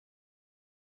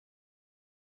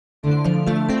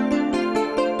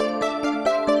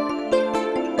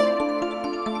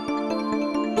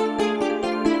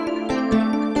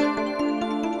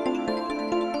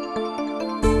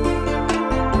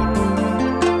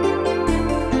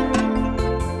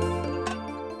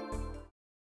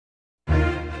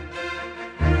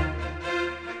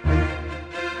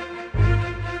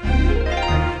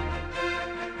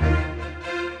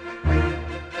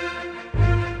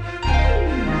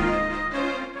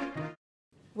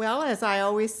Well, as I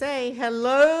always say,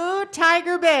 hello,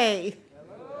 Tiger Bay.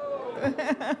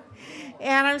 Hello.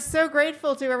 And I'm so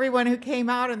grateful to everyone who came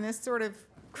out in this sort of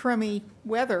crummy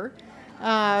weather.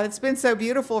 It's been so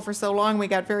beautiful for so long, we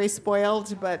got very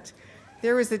spoiled, but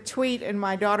there was a tweet in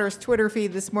my daughter's Twitter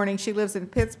feed this morning. She lives in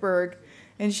Pittsburgh,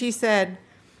 and she said,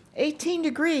 18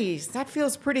 degrees, that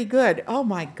feels pretty good. Oh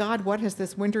my God, what has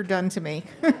this winter done to me?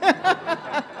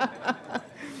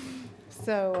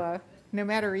 So, no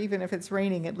matter even if it's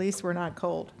raining, at least we're not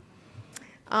cold.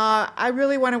 I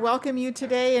really want to welcome you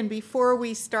today, and before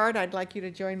we start, I'd like you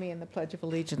to join me in the Pledge of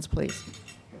Allegiance, please.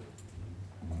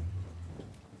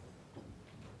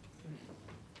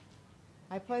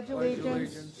 I pledge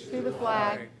allegiance to the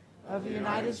flag of the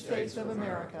United States of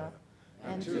America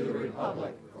and to the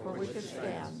republic for which it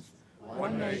stands,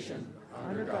 one nation,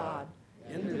 under God,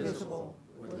 indivisible,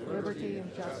 with liberty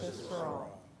and justice for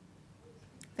all.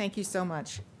 Thank you so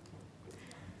much.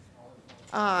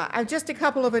 I've just a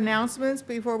couple of announcements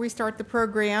before we start the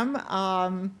program.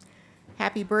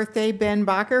 Happy birthday, Ben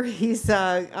Bacher. He's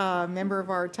a member of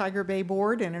our Tiger Bay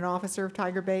board and an officer of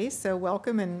Tiger Bay, so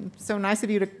welcome, and so nice of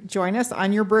you to join us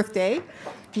on your birthday.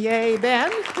 Yay, Ben.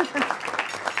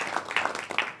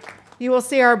 You will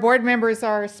see our board members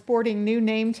are sporting new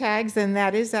name tags, and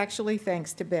that is actually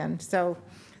thanks to Ben, so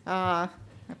I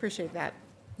appreciate that.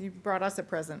 You brought us a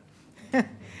present.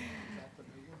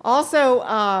 Also,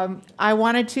 I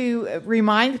wanted to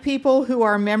remind people who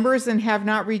are members and have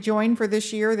not rejoined for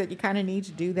this year that you kind of need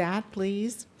to do that,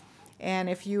 please. And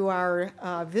if you are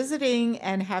visiting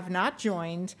and have not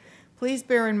joined, please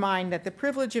bear in mind that the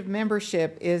privilege of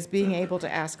membership is being able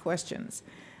to ask questions.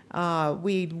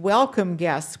 We welcome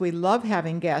guests. We love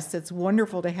having guests. It's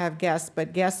wonderful to have guests,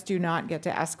 but guests do not get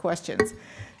to ask questions.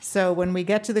 So when we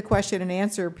get to the question and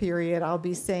answer period, I'll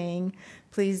be saying,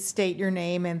 please state your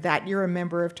name and that you're a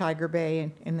member of Tiger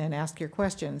Bay, and then ask your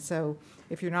question. So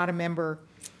if you're not a member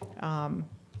and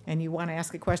you want to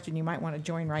ask a question, you might want to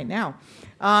join right now.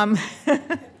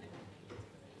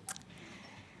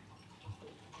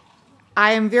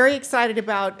 I am very excited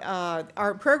about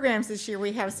our programs this year.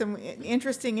 We have some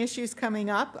interesting issues coming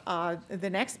up. The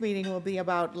next meeting will be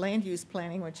about land use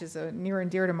planning, which is near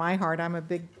and dear to my heart. I'm a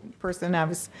big person. I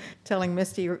was telling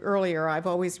Misty earlier, I've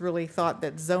always really thought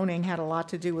that zoning had a lot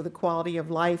to do with the quality of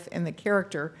life and the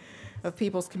character of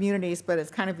people's communities, but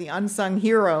it's kind of the unsung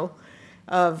hero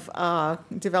of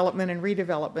development and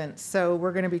redevelopment. So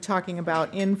we're going to be talking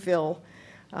about infill,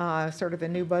 sort of the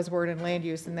new buzzword in land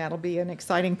use, and that'll be an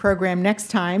exciting program next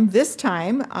time. This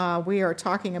time, we are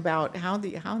talking about how in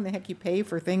the heck you pay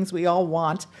for things we all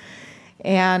want.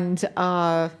 And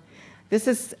this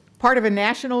is part of a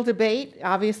national debate.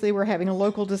 Obviously, we're having a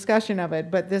local discussion of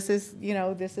it, but this is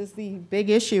the big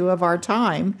issue of our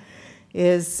time,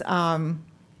 is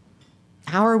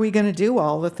how are we going to do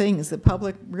all the things? The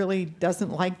public really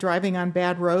doesn't like driving on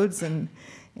bad roads and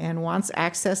wants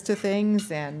access to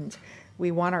things, and we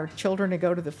want our children to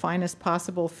go to the finest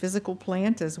possible physical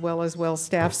plant as well as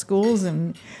well-staffed schools,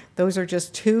 and those are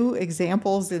just two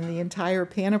examples in the entire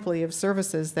panoply of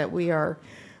services that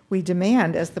we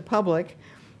demand as the public.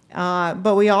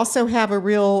 But we also have a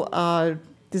real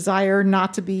desire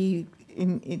not to be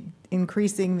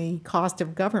increasing the cost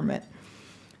of government.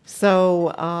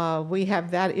 So we have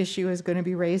that issue is going to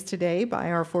be raised today by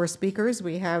our four speakers.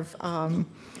 We have we're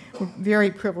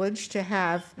very privileged to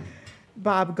have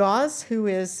Bob Gause, who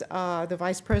is the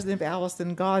Vice President of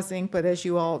Allison Gause, Inc., but as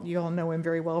you all know him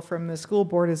very well from the school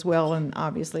board as well, and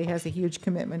obviously has a huge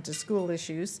commitment to school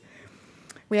issues.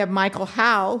 We have Michael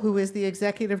Howe, who is the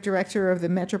Executive Director of the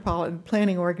Metropolitan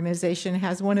Planning Organization,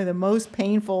 has one of the most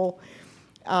painful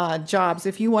jobs.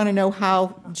 If you want to know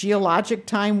how geologic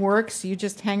time works, you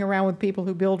just hang around with people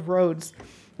who build roads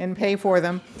and pay for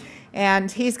them.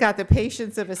 And he's got the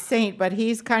patience of a saint, but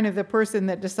he's kind of the person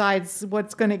that decides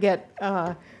what's going to get,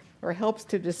 or helps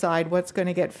to decide what's going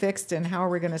to get fixed and how are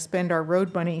we going to spend our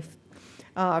road money,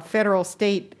 federal,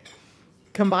 state,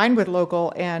 combined with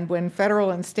local. And when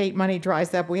federal and state money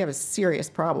dries up, we have a serious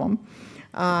problem.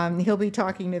 He'll be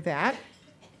talking to that.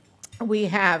 We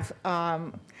have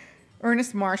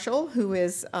Ernest Marshall, who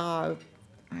is, I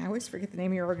always forget the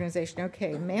name of your organization.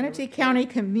 Okay, Manatee County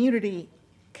Community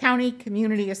County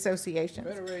Community Associations.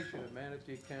 Federation of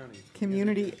Manatee County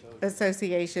Community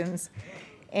Associations.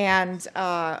 And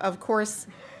of course,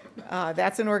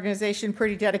 that's an organization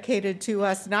pretty dedicated to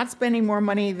us not spending more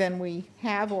money than we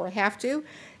have or have to,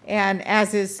 and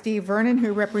as is Steve Vernon,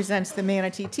 who represents the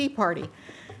Manatee Tea Party.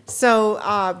 So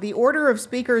the order of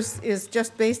speakers is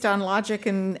just based on logic,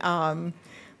 and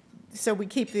so we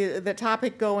keep the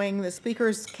topic going. The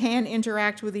speakers can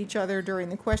interact with each other during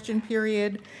the question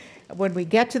period. When we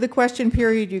get to the question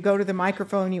period, you go to the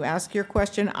microphone, you ask your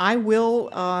question. I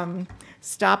will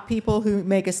stop people who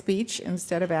make a speech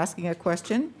instead of asking a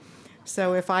question.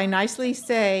 So if I nicely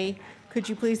say, could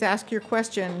you please ask your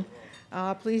question,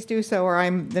 please do so, or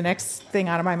the next thing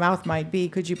out of my mouth might be,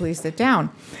 could you please sit down?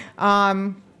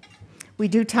 We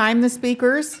do time the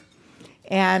speakers,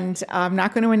 and I'm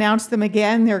not going to announce them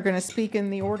again. They're going to speak in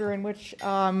the order in which,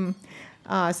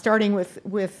 starting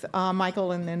with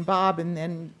Michael and then Bob and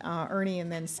then Ernie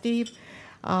and then Steve.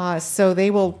 So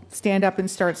they will stand up and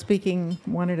start speaking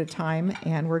one at a time,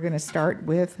 and we're going to start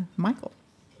with Michael.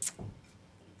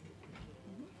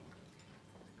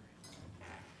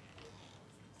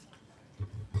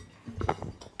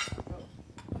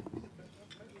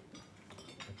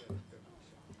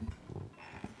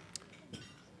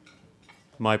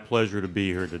 My pleasure to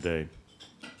be here today,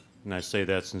 and I say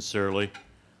that sincerely.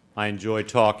 I enjoy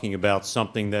talking about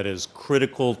something that is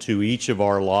critical to each of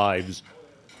our lives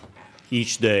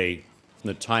each day, from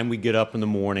the time we get up in the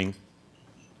morning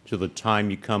to the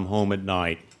time you come home at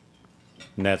night,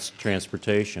 and that's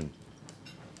transportation.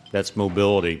 That's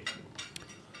mobility.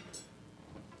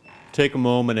 Take a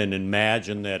moment and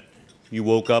imagine that you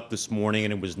woke up this morning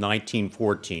and it was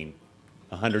 1914,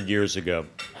 100 years ago.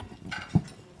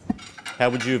 How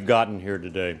would you have gotten here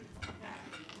today?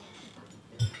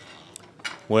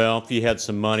 Well, if you had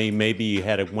some money, maybe you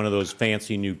had one of those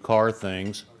fancy new car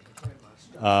things.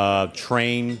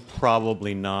 Train,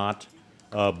 probably not.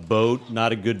 Boat,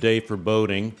 not a good day for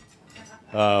boating.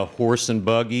 Horse and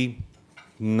buggy,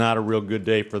 not a real good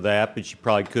day for that, but you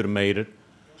probably could have made it.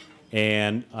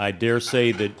 And I dare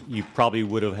say that you probably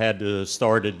would have had to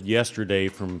started yesterday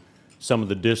from some of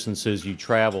the distances you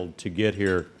traveled to get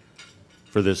here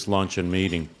for this luncheon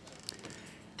meeting.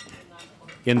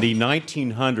 In the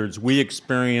 1900s, we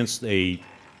experienced a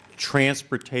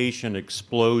transportation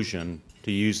explosion,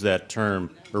 to use that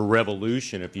term, or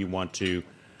revolution, if you want to,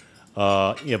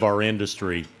 of our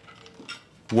industry.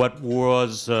 What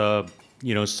was,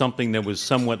 something that was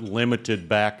somewhat limited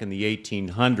back in the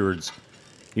 1800s,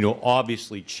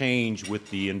 obviously changed with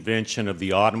the invention of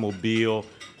the automobile,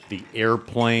 the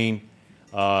airplane,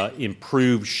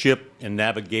 improved ship and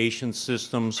navigation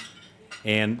systems,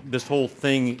 and this whole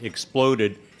thing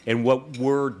exploded, and what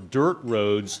were dirt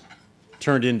roads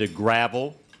turned into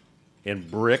gravel and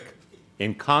brick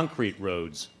and concrete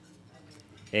roads.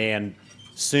 And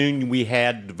soon we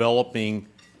had developing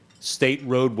state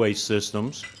roadway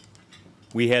systems.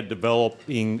 We had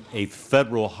developing a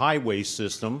federal highway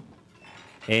system,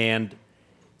 and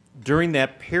during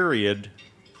that period,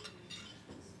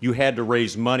 you had to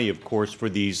raise money, of course, for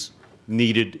these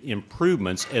needed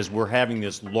improvements, as we're having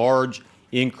this large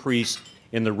increase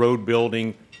in the road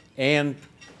building and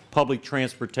public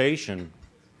transportation,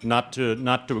 not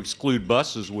to exclude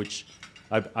buses, which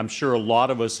I'm sure a lot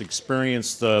of us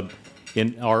experienced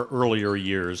in our earlier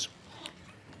years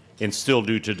and still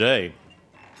do today.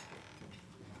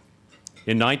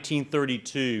 In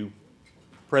 1932,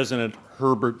 President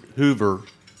Herbert Hoover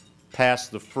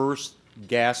passed the first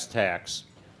gas tax,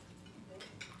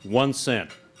 1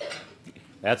 cent.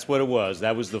 That's what it was.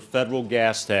 That was the federal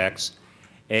gas tax.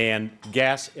 And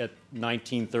gas at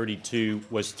 1932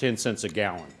 was 10 cents a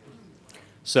gallon.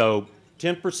 So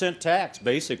 10% tax,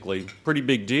 basically, pretty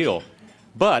big deal.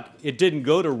 But it didn't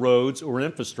go to roads or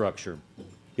infrastructure.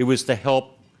 It was to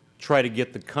help try to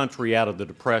get the country out of the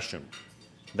Depression.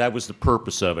 That was the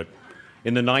purpose of it.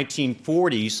 In the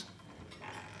 1940s,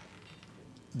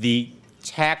 the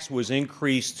tax was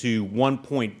increased to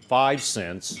 1.5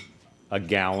 cents a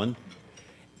gallon,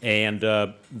 and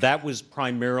that was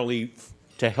primarily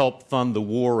to help fund the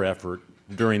war effort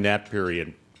during that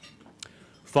period.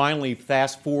 Finally,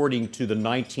 fast forwarding to the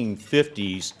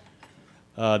 1950s,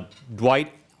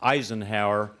 Dwight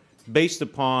Eisenhower, based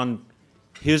upon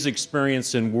his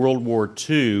experience in World War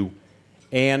II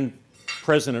and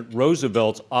President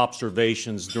Roosevelt's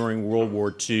observations during World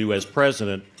War II as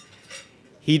president,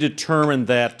 he determined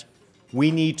that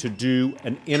we need to do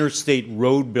an interstate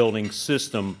road building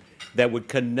system that would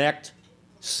connect,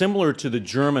 similar to the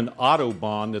German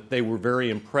Autobahn that they were very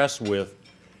impressed with,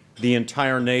 the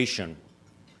entire nation.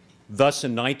 Thus,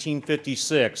 in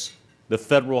 1956, the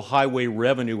Federal Highway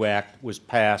Revenue Act was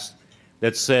passed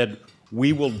that said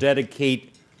we will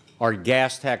dedicate our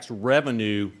gas tax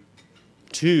revenue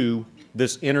to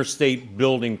this interstate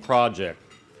building project.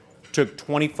 It took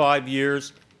 25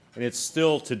 years, and it's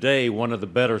still today one of the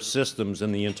better systems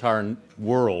in the entire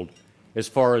world as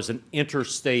far as an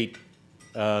interstate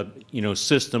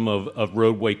system of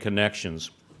roadway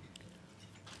connections.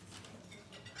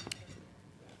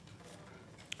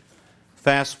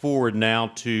 Fast forward now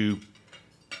to,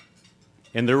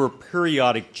 and there were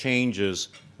periodic changes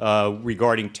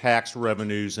regarding tax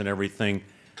revenues and everything,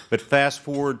 but fast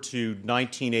forward to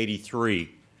 1983.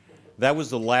 That was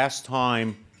the last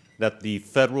time that the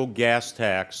federal gas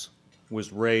tax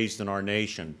was raised in our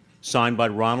nation. Signed by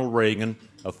Ronald Reagan,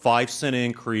 a 5-cent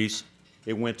increase.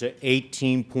 It went to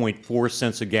 18.4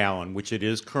 cents a gallon, which it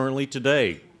is currently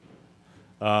today.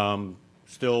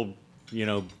 Still,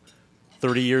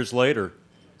 30 years later.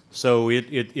 So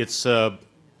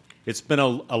it's been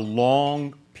a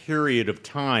long period of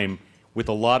time with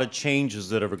a lot of changes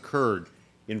that have occurred.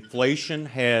 Inflation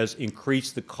has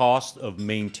increased the cost of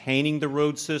maintaining the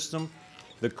road system.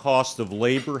 The cost of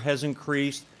labor has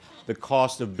increased. The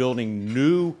cost of building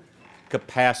new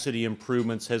capacity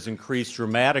improvements has increased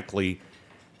dramatically,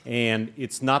 and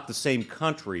it's not the same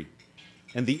country.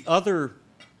 And the other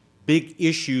big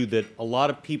issue that a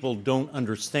lot of people don't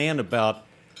understand about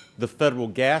the federal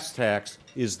gas tax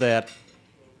is that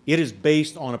it is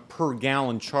based on a per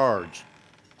gallon charge.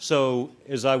 So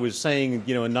as I was saying,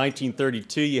 in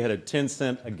 1932 you had a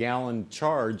 10-cent a gallon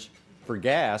charge for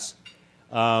gas.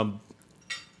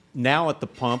 Now at the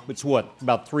pump it's what,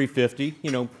 about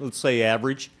 $3.50, let's say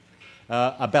average.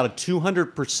 About a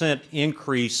 200%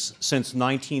 increase since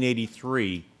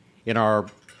 1983 in our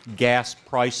gas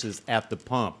prices at the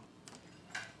pump.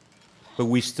 But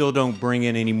we still don't bring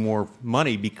in any more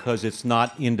money because it's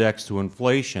not indexed to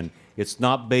inflation. It's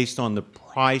not based on the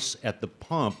price at the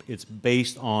pump, it's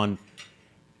based on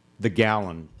the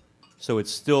gallon. So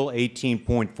it's still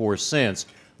 18.4 cents.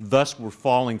 Thus, we're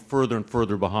falling further and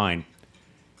further behind.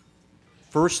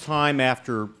 First time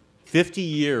after 50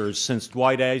 years since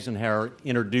Dwight Eisenhower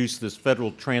introduced this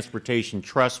Federal Transportation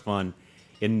Trust Fund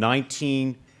in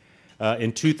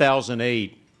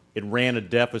 2008, it ran a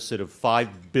deficit of $5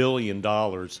 billion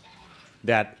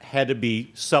that had to be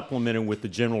supplemented with the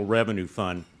General Revenue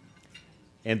Fund.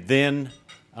 And then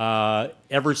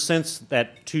ever since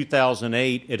that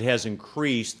 2008, it has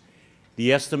increased.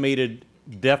 The estimated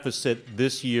deficit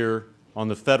this year on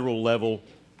the federal level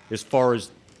as far as,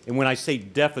 and when I say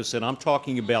deficit, I'm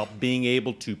talking about being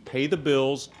able to pay the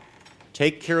bills,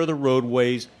 take care of the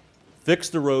roadways, fix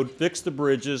the road, fix the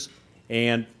bridges,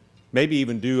 and maybe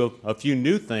even do a few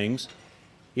new things.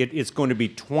 It's going to be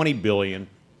 $20 billion.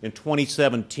 In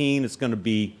 2017, it's going to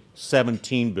be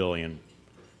 $17 billion.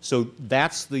 So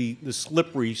that's the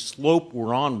slippery slope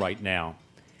we're on right now.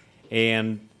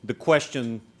 And the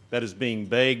question that is being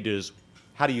begged is,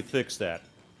 how do you fix that?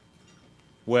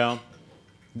 Well,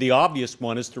 the obvious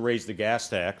one is to raise the gas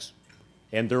tax.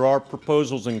 And there are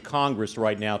proposals in Congress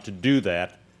right now to do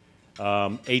that.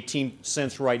 18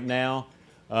 cents right now.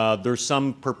 There's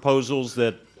some proposals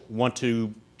that want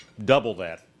to double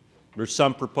that. There's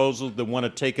some proposals that want to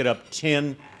take it up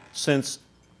 10 cents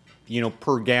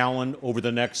per gallon over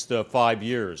the next 5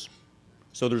 years.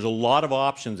 So there's a lot of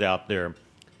options out there.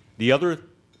 The other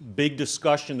big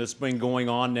discussion that's been going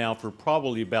on now for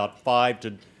probably about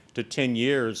 5 to 10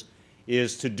 years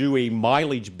is to do a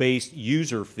mileage-based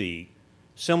user fee,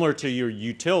 similar to your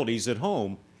utilities at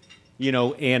home,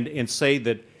 and say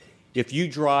that if you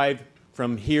drive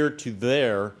from here to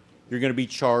there, you're going to be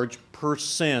charged per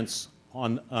cents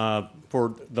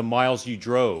for the miles you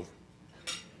drove.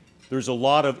 There's a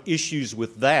lot of issues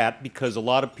with that because a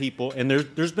lot of people, and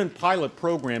there's been pilot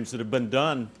programs that have been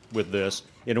done with this,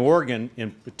 in Oregon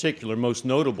in particular, most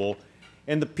notable,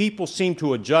 and the people seem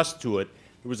to adjust to it.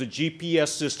 There was a GPS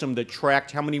system that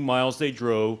tracked how many miles they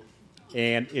drove,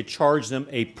 and it charged them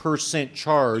a per cent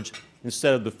charge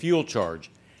instead of the fuel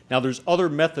charge. Now there's other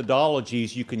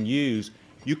methodologies you can use.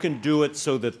 You can do it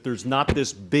so that there's not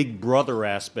this big brother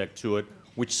aspect to it,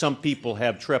 which some people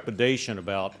have trepidation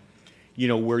about,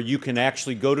 where you can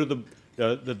actually go to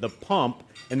the pump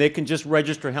and they can just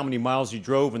register how many miles you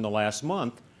drove in the last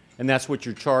month, and that's what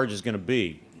your charge is going to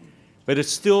be. But it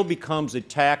still becomes a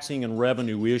taxing and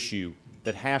revenue issue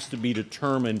that has to be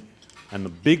determined on the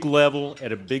big level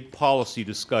at a big policy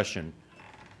discussion.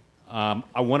 I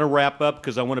want to wrap up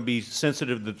because I want to be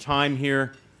sensitive to the time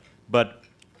here, but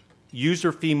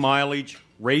user fee mileage,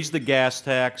 raise the gas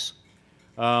tax,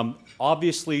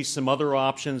 obviously some other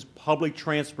options, public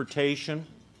transportation,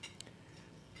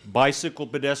 bicycle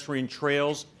pedestrian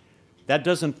trails. That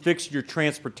doesn't fix your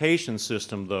transportation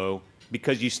system, though,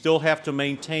 because you still have to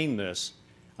maintain this.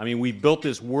 I mean, we built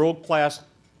this world-class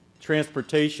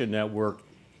transportation network,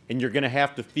 and you're going to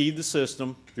have to feed the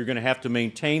system, you're going to have to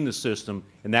maintain the system,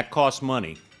 and that costs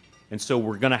money. And so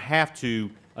we're going to have to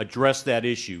address that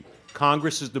issue.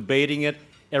 Congress is debating it.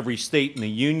 Every state in the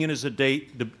union is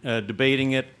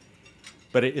debating it.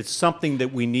 But it's something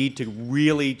that we need to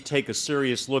really take a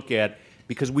serious look at,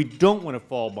 because we don't want to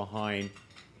fall behind.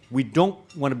 We don't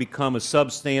want to become a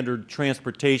substandard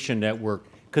transportation network,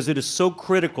 because it is so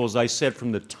critical, as I said,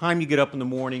 from the time you get up in the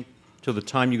morning till the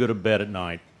time you go to bed at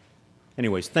night.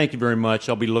 Anyways, thank you very much.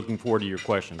 I'll be looking forward to your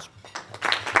questions.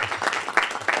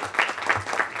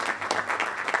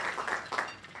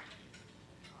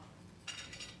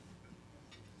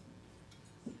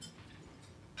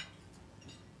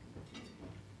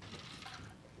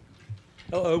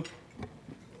 Hello.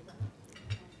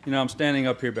 You know, I'm standing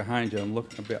up here behind you. I'm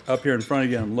looking up here in front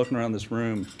of you. I'm looking around this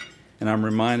room, and I'm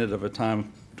reminded of a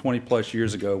time 20-plus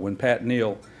years ago when Pat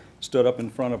Neal stood up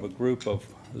in front of a group of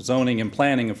zoning and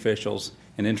planning officials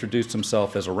and introduced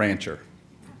himself as a rancher.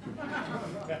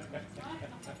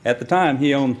 At the time,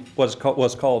 he owned what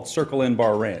was called Circle Inn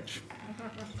Bar Ranch.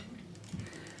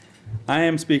 I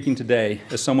am speaking today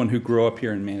as someone who grew up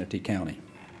here in Manatee County,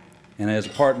 and as a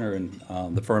partner in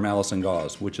the firm Allison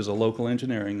Gauze, which is a local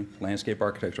engineering landscape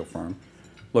architectural firm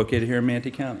located here in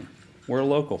Manatee County. We're a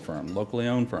local firm, locally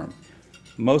owned firm.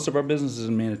 Most of our business is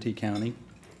in Manatee County,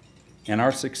 and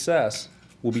our success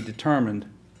will be determined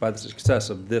by the success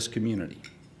of this community.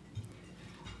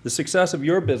 The success of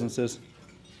your businesses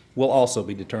will also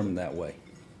be determined that way.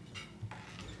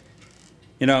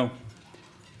 You know,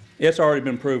 it's already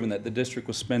been proven that the district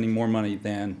was spending more money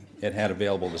than it had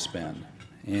available to spend.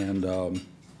 And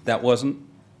that wasn't,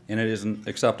 and it isn't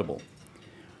acceptable.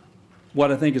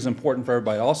 What I think is important for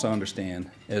everybody to also understand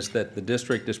is that the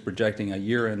district is projecting a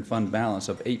year-end fund balance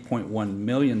of $8.1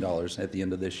 million at the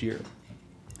end of this year.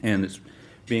 And it's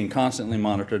being constantly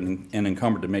monitored and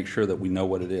encumbered to make sure that we know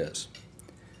what it is.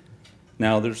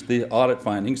 Now, there's the audit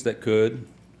findings that could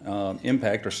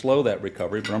impact or slow that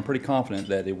recovery, but I'm pretty confident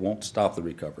that it won't stop the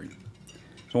recovery.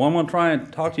 So what I'm going to try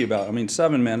and talk to you about, I mean,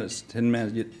 7 minutes, 10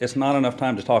 minutes, it's not enough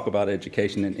time to talk about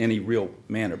education in any real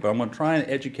manner, but I'm going to try and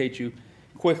educate you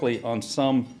quickly on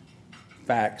some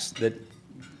facts that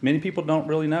many people don't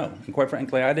really know. And quite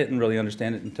frankly, I didn't really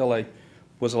understand it until I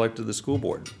was elected to the school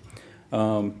board.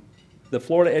 The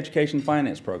Florida Education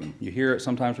Finance Program, you hear it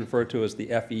sometimes referred to as the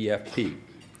FEFP.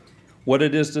 What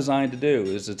it is designed to do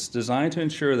is it's designed to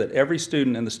ensure that every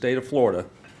student in the state of Florida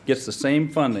gets the same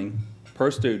funding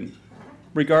per student,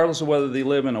 regardless of whether they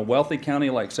live in a wealthy county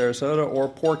like Sarasota or a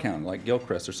poor county like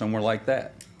Gilchrist or somewhere like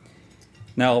that.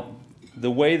 Now, the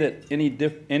way that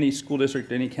any school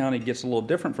district, any county gets a little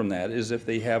different from that is if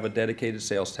they have a dedicated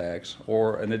sales tax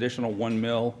or an additional 1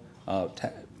 mil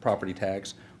property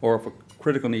tax, or if a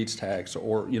critical needs tax,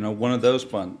 or one of those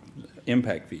fund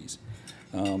impact fees.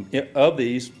 Of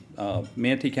these,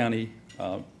 Manatee County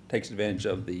takes advantage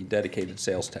of the dedicated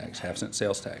sales tax, half-cent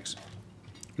sales tax.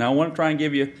 Now I want to try and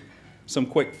give you some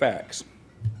quick facts.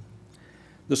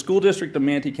 The school district of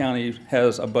Manatee County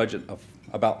has a budget of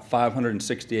about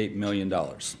 $568 million.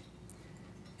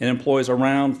 It employs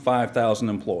around 5,000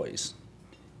 employees.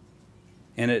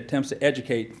 And it attempts to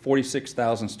educate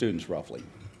 46,000 students roughly.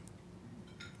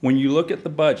 When you look at the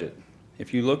budget,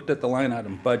 if you looked at the line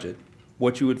item budget,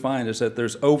 what you would find is that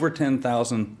there's over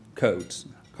 10,000 codes,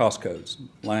 cost codes,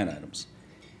 line items.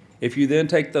 If you then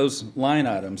take those line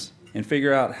items and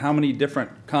figure out how many different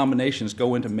combinations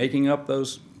go into making up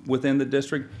those within the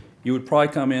district, you would probably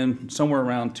come in somewhere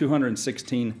around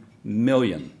 216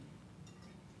 million.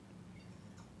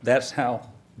 That's how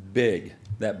big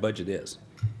that budget is.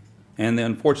 And the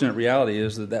unfortunate reality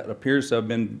is that that appears to have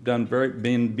being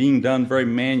done very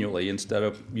manually instead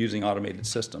of using automated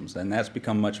systems, and that's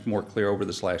become much more clear over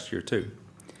this last year too.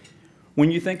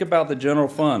 When you think about the general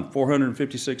fund,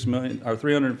 $456 million or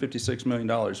 $356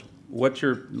 million, what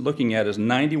you're looking at is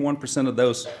 91% of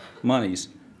those monies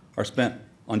are spent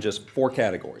on just 4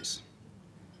 categories.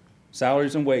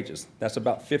 Salaries and wages, that's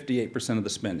about 58% of the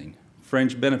spending.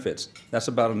 Fringe benefits, that's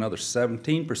about another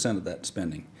 17% of that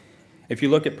spending. If you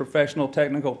look at professional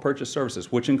technical purchase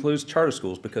services, which includes charter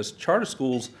schools, because charter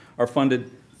schools are funded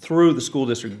through the school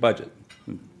district budget,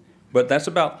 but that's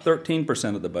about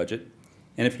 13% of the budget.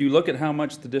 And if you look at how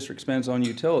much the district spends on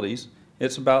utilities,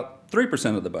 it's about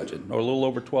 3% of the budget, or a little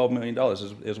over $12 million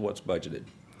is what's budgeted.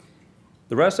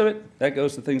 The rest of it, that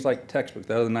goes to things like textbooks,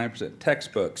 the other 9%,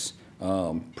 textbooks,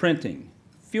 printing,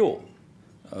 fuel,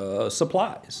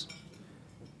 supplies.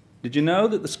 Did you know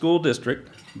that the school district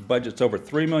budgets over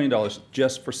 $3 million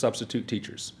just for substitute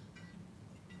teachers?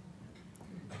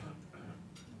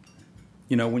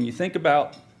 You know, when you think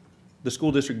about the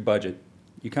school district budget,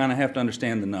 you kind of have to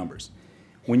understand the numbers.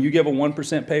 When you give a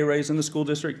 1% pay raise in the school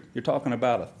district, you're talking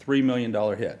about a $3 million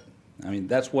hit. I mean,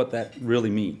 that's what that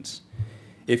really means.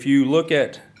 If you look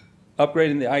at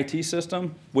upgrading the IT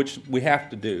system, which we have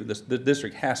to do, the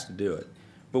district has to do it.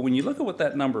 But when you look at what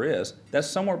that number is, that's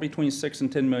somewhere between $6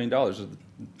 and $10 million of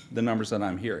the numbers that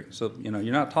I'm hearing. So, you know,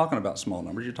 you're not talking about small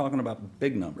numbers, you're talking about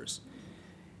big numbers.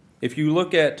 If you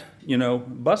look at, you know,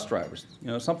 bus drivers, you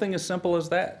know, something as simple as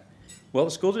that. Well,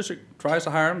 the school district tries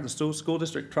to hire them, the school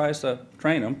district tries to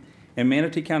train them, and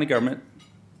Manatee County government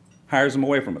hires them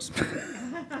away from us.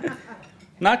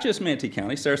 Not just Manatee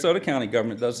County, Sarasota County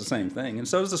government does the same thing, and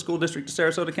so does the school district of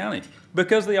Sarasota County,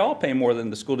 because they all pay more than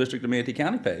the school district of Manatee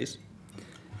County pays.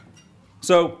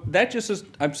 So that just is,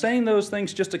 I'm saying those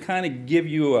things just to kind of give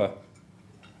you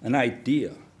an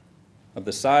idea of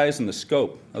the size and the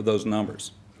scope of those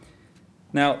numbers.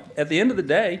 Now, at the end of the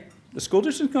day, the school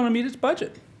district is going to meet its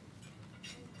budget.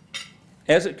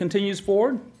 As it continues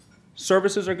forward,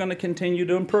 services are going to continue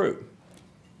to improve.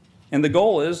 And the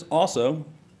goal is also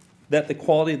that the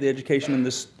quality of the education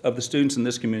of the students in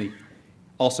this community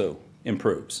also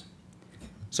improves.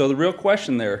 So the real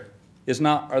question there is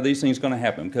not, are these things going to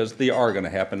happen? Because they are going to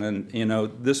happen. And, you know,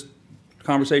 this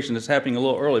conversation is happening a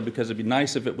little early because it'd be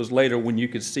nice if it was later when you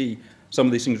could see some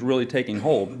of these things really taking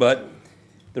hold. But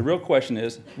the real question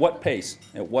is, what pace,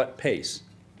 at what pace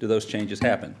do those changes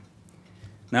happen?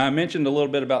 Now, I mentioned a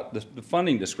little bit about the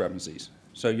funding discrepancies.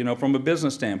 So, you know, from a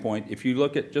business standpoint, if you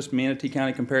look at just Manatee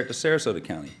County compared to Sarasota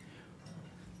County,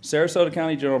 Sarasota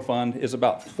County General Fund is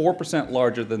about 4%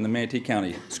 larger than the Manatee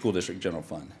County School District General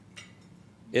Fund.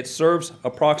 It serves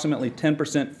approximately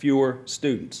 10% fewer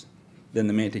students than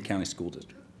the Manatee County School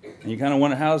District. And you kind of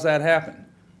wonder, how does that happen?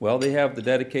 Well, they have the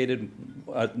dedicated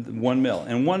 1 mill.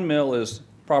 And 1 mill is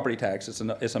property tax. It's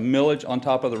a millage on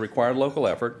top of the required local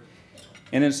effort.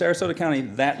 And in Sarasota County,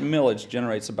 that millage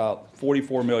generates about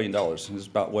 $44 million, is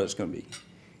about what it's going to be.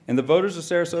 And the voters of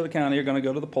Sarasota County are going to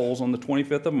go to the polls on the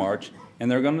 25th of March, and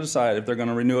they're going to decide if they're going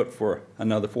to renew it for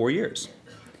another 4 years.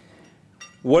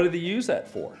 What do they use that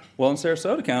for? Well, in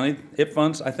Sarasota County, it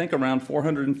funds, I think, around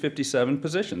 457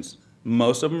 positions.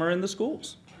 Most of them are in the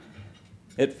schools.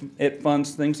 It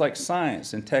funds things like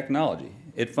science and technology.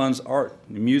 It funds art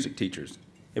and music teachers.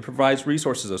 It provides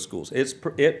resources to schools.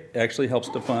 It actually helps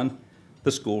to fund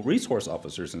the school resource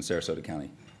officers in Sarasota County.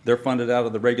 They're funded out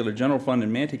of the regular general fund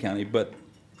in Manatee County, but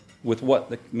with what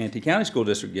the Manatee County School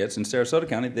District gets in Sarasota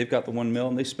County, they've got the 1 mill,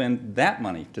 and they spend that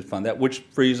money to fund that, which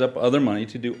frees up other money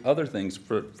to do other things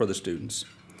for the students.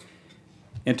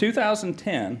 In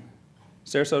 2010,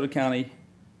 Sarasota County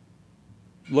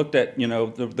looked at, you know,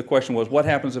 the question was, what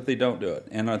happens if they don't do it?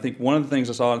 And I think one of the things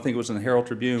I saw, I think it was in the Herald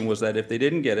Tribune, was that if they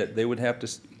didn't get it, they would have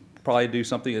to probably do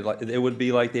something, like, it would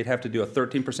be like they'd have to do a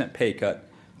 13% pay cut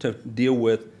to deal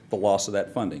with the loss of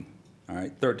that funding. All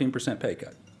right, 13% pay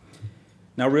cut.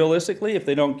 Now, realistically, if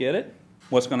they don't get it,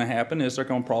 what's going to happen is they're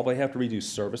going to probably have to reduce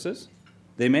services.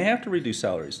 They may have to reduce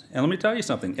salaries. And let me tell you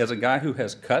something, as a guy who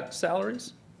has cut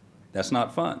salaries, that's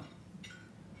not fun.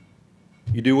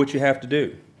 You do what you have to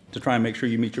do to try and make sure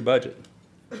you meet your budget.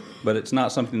 But it's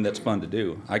not something that's fun to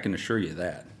do. I can assure you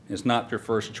that. It's not your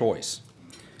first choice.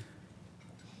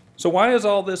 So why is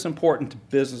all this important to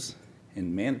business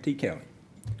in Manatee County?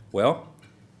 Well,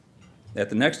 at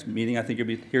the next meeting, I think you'll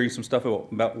be hearing some stuff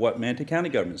about what Manatee County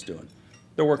government's doing.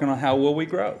 They're working on how will we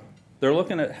grow. They're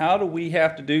looking at how do we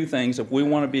have to do things if we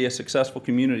want to be a successful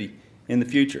community in the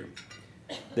future.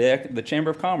 The Chamber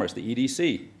of Commerce, the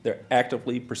EDC, they're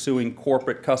actively pursuing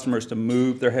corporate customers to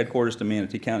move their headquarters to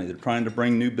Manatee County. They're trying to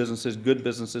bring new businesses, good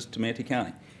businesses to Manatee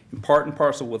County. And part and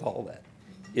parcel with all that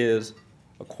is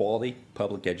a quality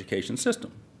public education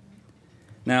system.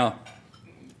 Now,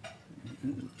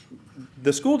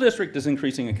 the school district is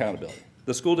increasing accountability.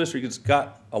 The school district has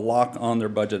got a lock on their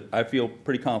budget. I feel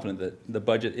pretty confident that the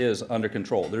budget is under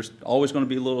control. There's always going to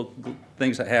be little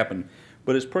things that happen,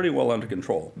 but it's pretty well under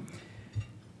control.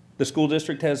 The school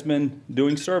district has been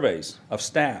doing surveys of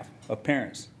staff, of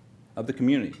parents, of the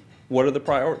community. What are the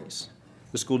priorities?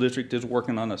 The school district is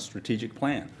working on a strategic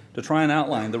plan to try and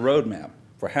outline the roadmap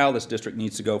for how this district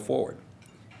needs to go forward.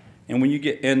 And when you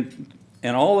get, and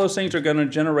all those things are going to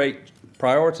generate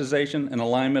prioritization and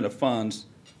alignment of funds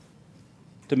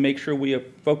to make sure we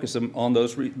focus them on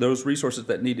those resources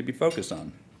that need to be focused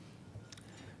on.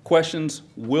 Questions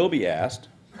will be asked.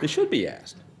 They should be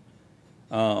asked.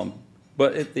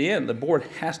 But at the end, the board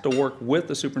has to work with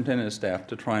the superintendent and staff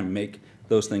to try and make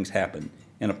those things happen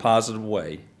in a positive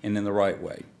way and in the right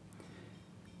way.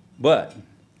 But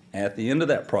at the end of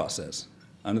that process,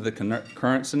 under the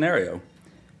current scenario,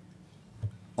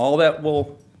 all that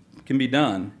can be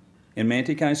done, and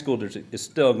Manatee County School District is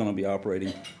still going to be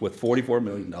operating with $44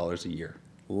 million a year,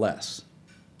 less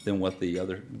than what the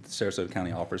other Sarasota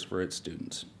County offers for its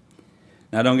students.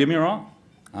 Now, don't get me wrong.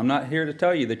 I'm not here to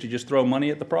tell you that you just throw money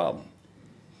at the problem.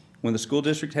 When the school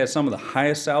district had some of the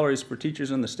highest salaries for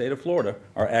teachers in the state of Florida,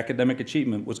 our academic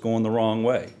achievement was going the wrong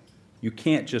way. You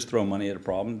can't just throw money at a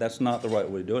problem. That's not the right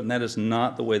way to do it, and that is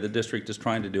not the way the district is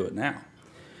trying to do it now.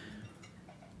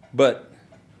 But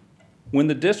when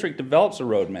the district develops a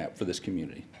roadmap for this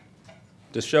community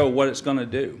to show what it's going to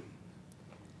do,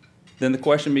 then the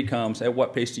question becomes, at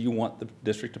what pace do you want the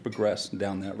district to progress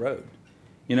down that road?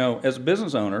 You know, as a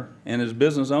business owner and as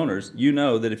business owners, you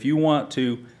know that if you want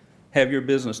to have your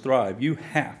business thrive, you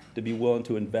have to be willing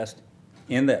to invest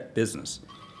in that business.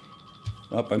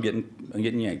 Oh, I'm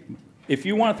getting yanked. If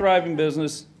you want to thrive in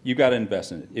business, you've got to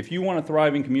invest in it. If you want a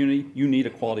thriving community, you need a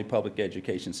quality public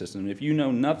education system. And if you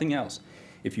know nothing else,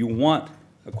 if you want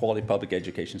a quality public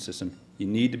education system, you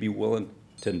need to be willing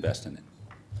to invest in it.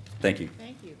 Thank you.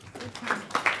 Thank you.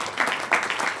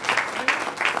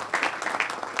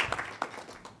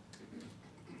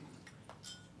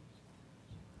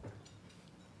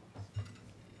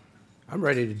 I'm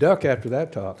ready to duck after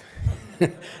that talk.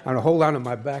 I'm going to hold on to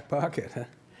my back pocket.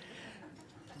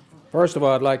 First of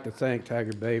all, I'd like to thank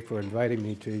Tiger Bay for inviting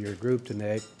me to your group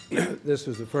tonight. This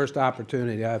is the first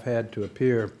opportunity I've had to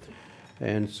appear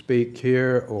and speak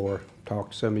here or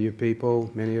talk to some of you people.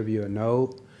 Many of you I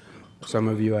know, some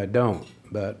of you I don't.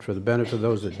 But for the benefit of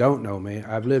those that don't know me,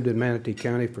 I've lived in Manatee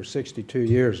County for 62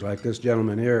 years, like this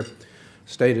gentleman here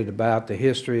stated about the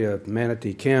history of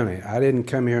Manatee County. I didn't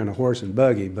come here in a horse and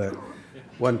buggy, but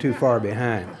wasn't too far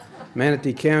behind.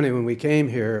 Manatee County, when we came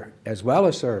here, as well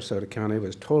as Sarasota County,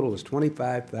 was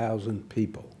 25,000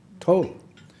 people, total.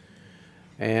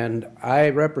 And I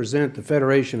represent the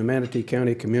Federation of Manatee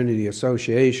County Community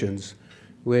Associations,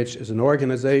 which is an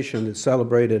organization that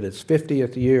celebrated its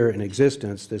 50th year in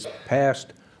existence this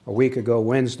past a week ago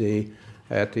Wednesday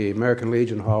at the American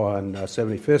Legion Hall on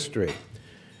 75th Street.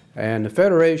 And the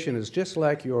Federation is just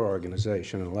like your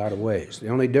organization in a lot of ways. The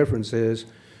only difference is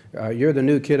you're the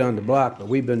new kid on the block, but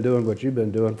we've been doing what you've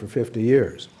been doing for 50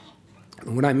 years.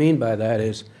 And what I mean by that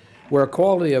is we're a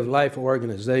quality of life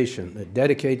organization that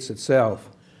dedicates itself,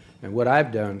 and what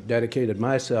I've done, dedicated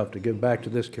myself to give back to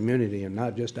this community and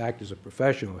not just act as a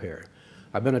professional here.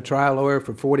 I've been a trial lawyer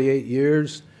for 48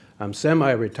 years. I'm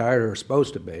semi-retired, or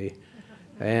supposed to be,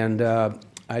 and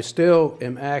I still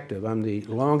am active. I'm the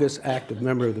longest active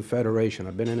member of the Federation.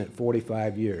 I've been in it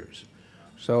 45 years.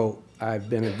 So I've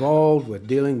been involved with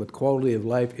dealing with quality of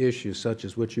life issues such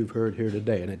as what you've heard here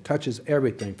today, and it touches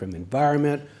everything from the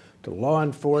environment to law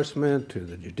enforcement to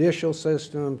the judicial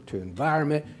system to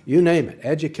environment, you name it,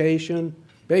 education,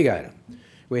 big item.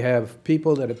 We have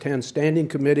people that attend standing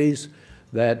committees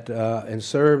that and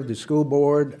serve the school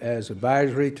board as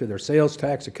advisory to their sales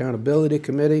tax accountability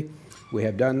committee. We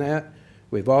have done that.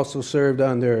 We've also served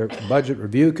on their budget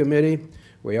review committee.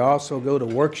 We also go to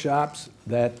workshops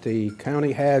that the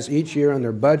county has each year on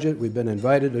their budget. We've been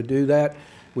invited to do that.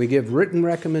 We give written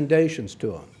recommendations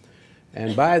to them.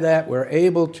 And by that, we're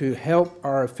able to help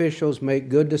our officials make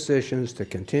good decisions to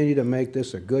continue to make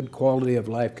this a good quality of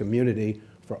life community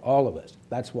for all of us.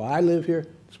 That's why I live here.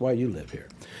 That's why you live here.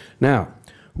 Now,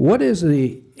 what is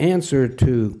the answer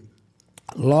to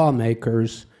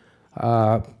lawmakers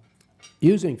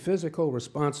using fiscal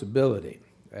responsibility,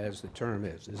 as the term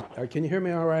is? Can you hear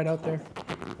me all right out there?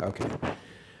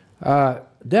 Okay.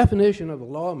 Definition of a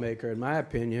lawmaker, in my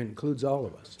opinion, includes all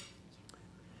of us.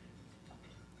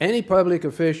 Any public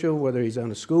official, whether he's on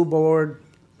the school board,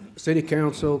 city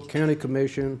council, county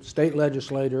commission, state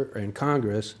legislator, or in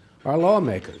Congress, are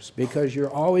lawmakers, because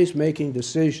you're always making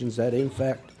decisions that in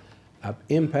fact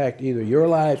impact either your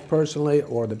lives personally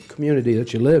or the community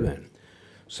that you live in.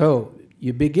 So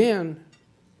you begin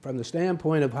from the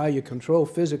standpoint of how you control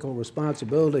physical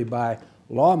responsibility by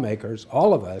lawmakers,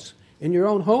 all of us, in your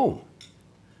own home.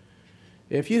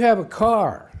 If you have a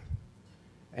car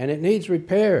and it needs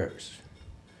repairs,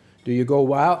 do you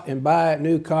go out and buy a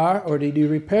new car, or do you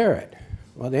repair it?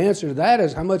 Well, the answer to that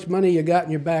is how much money you got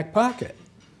in your back pocket.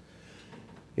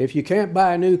 If you can't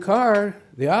buy a new car,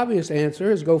 the obvious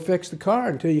answer is go fix the car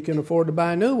until you can afford to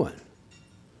buy a new one.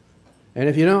 And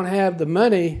if you don't have the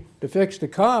money to fix the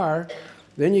car,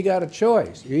 then you got a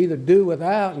choice. You either do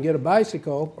without and get a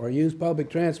bicycle, or use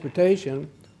public transportation,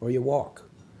 or you walk.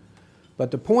 But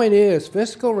the point is,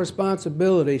 fiscal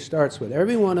responsibility starts with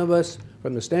every one of us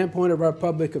from the standpoint of our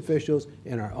public officials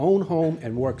in our own home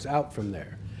and works out from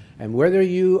there. And whether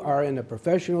you are in the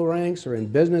professional ranks or in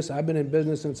business, I've been in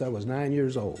business since I was 9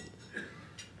 years old.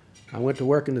 I went to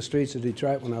work in the streets of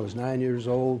Detroit when I was 9 years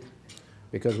old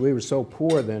because we were so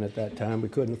poor then at that time we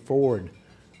couldn't afford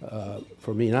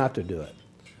for me not to do it.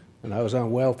 And I was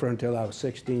on welfare until I was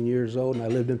 16 years old, and I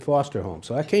lived in foster homes.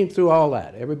 So I came through all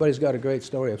that. Everybody's got a great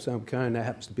story of some kind. That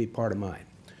happens to be part of mine.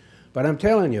 But I'm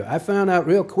telling you, I found out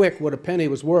real quick what a penny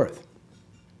was worth.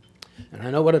 And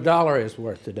I know what a dollar is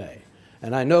worth today.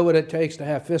 And I know what it takes to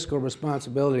have fiscal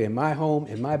responsibility in my home,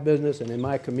 in my business, and in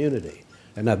my community.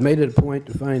 And I've made it a point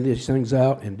to find these things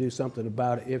out and do something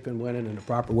about it if and when and in the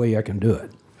proper way I can do it.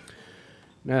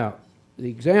 Now, the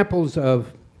examples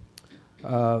of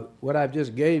what I've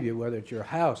just gave you, whether it's your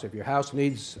house, if your house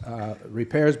needs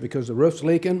repairs because the roof's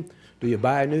leaking, do you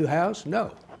buy a new house?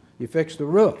 No. You fix the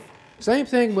roof. Same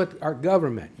thing with our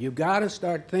government. You've got to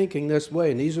start thinking this way,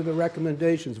 and these are the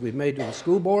recommendations we've made to the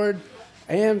school board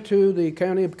and to the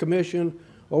county commission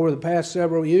over the past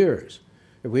several years.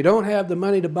 If we don't have the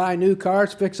money to buy new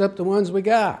cars, fix up the ones we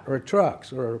got, or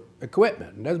trucks, or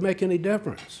equipment. It doesn't make any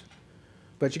difference.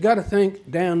 But you got to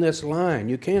think down this line.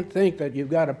 You can't think that you've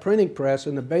got a printing press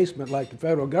in the basement like the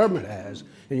federal government has,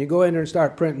 and you go in there and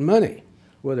start printing money,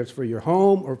 whether it's for your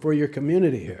home or for your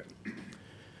community here.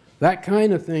 That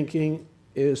kind of thinking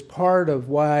is part of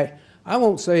why, I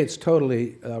won't say it's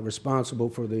totally responsible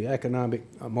for the economic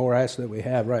morass that we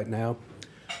have right now,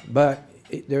 but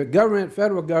the government,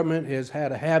 federal government, has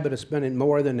had a habit of spending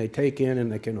more than they take in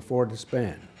and they can afford to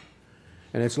spend.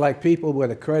 And it's like people with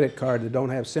a credit card that don't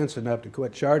have sense enough to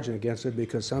quit charging against it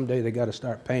because someday they got to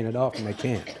start paying it off and they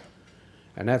can't.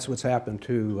 And that's what's happened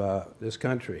to this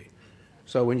country.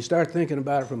 So when you start thinking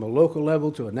about it from a local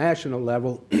level to a national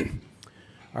level,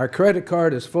 our credit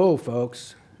card is full,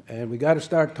 folks, and we got to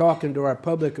start talking to our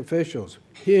public officials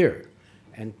here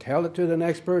and tell it to the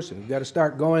next person. We've got to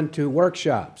start going to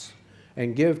workshops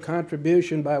and give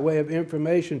contribution by way of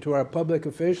information to our public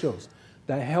officials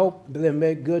that help them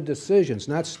make good decisions,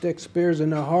 not stick spears in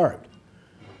their heart.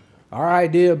 Our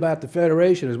idea about the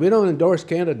Federation is we don't endorse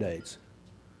candidates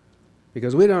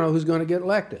because we don't know who's going to get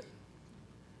elected.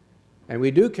 And we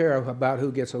do care about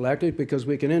who gets elected because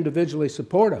we can individually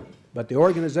support them, but the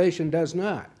organization does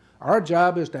not. Our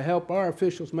job is to help our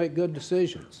officials make good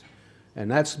decisions.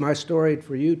 And that's my story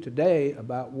for you today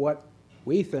about what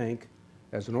we think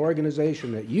as an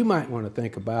organization that you might want to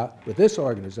think about with this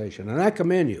organization. And I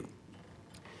commend you.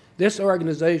 This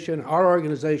organization, our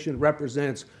organization,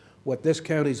 represents what this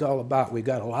county's all about. We've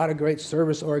got a lot of great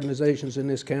service organizations in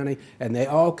this county, and they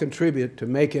all contribute to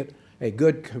make it a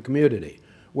good community.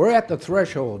 We're at the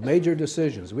threshold, major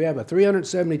decisions. We have a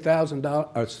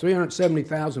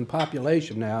 370,000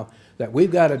 population now that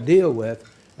we've got to deal with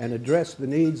and address the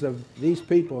needs of these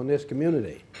people in this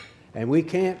community. And we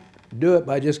can't do it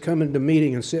by just coming to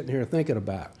meeting and sitting here thinking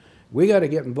about it. We got to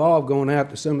get involved going out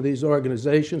to some of these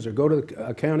organizations or go to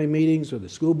the county meetings or the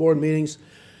school board meetings.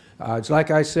 It's like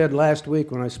I said last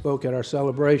week when I spoke at our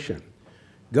celebration.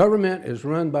 Government is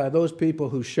run by those people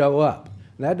who show up.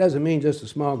 And that doesn't mean just a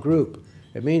small group.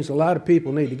 It means a lot of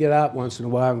people need to get out once in a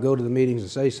while and go to the meetings and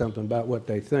say something about what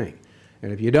they think.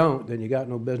 And if you don't, then you got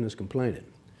no business complaining.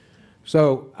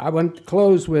 So I want to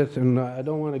close with, and I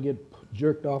don't want to get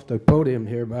jerked off the podium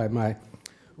here by my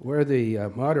worthy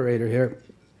moderator here,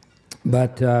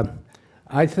 but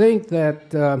I think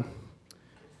that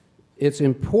it's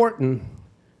important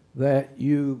that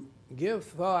you give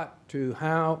thought to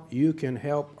how you can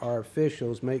help our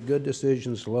officials make good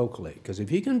decisions locally. Because if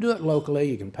you can do it locally,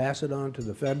 you can pass it on to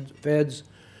the feds,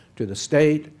 to the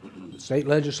state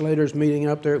legislators meeting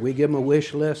up there. We give them a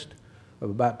wish list of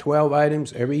about 12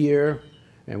 items every year,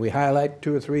 and we highlight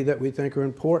 2 or 3 that we think are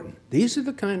important. These are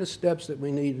the kind of steps that we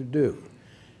need to do.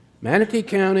 Manatee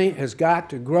County has got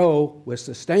to grow with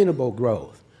sustainable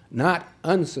growth, not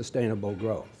unsustainable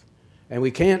growth. And we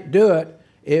can't do it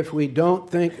if we don't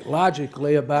think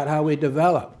logically about how we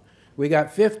develop. We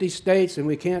got 50 states, and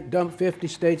we can't dump 50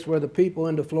 states worth of people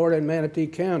into Florida and Manatee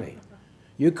County.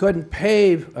 You couldn't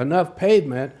pave enough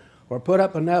pavement or put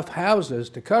up enough houses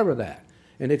to cover that.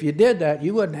 And if you did that,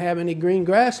 you wouldn't have any green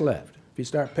grass left if you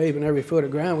start paving every foot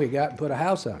of ground we got and put a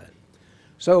house on it.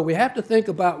 So we have to think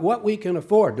about what we can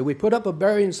afford. Do we put up a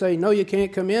barrier and say, no, you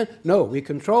can't come in? No, we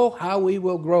control how we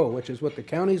will grow, which is what the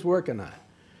county's working on.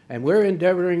 And we're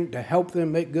endeavoring to help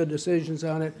them make good decisions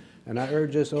on it, and I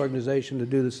urge this organization to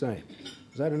do the same.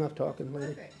 Is that enough talking,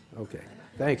 lady? Okay.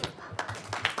 Thank you.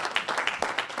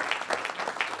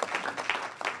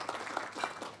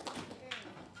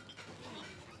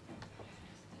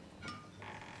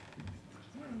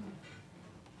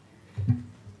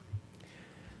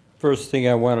 First thing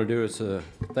I want to do is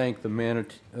thank the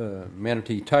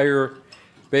Manatee Tire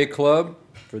Bay Club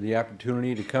for the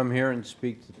opportunity to come here and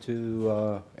speak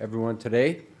to everyone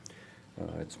today.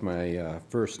 It's my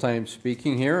first time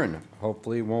speaking here, and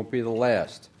hopefully won't be the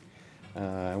last.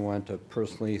 I want to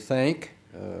personally thank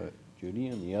Judy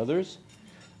and the others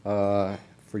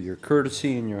for your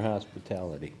courtesy and your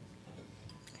hospitality.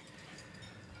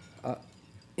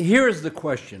 Here is the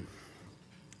question.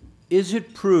 Is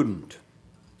it prudent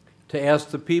to ask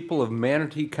the people of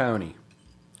Manatee County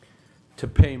to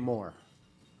pay more?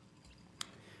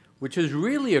 Which is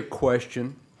really a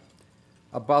question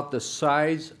about the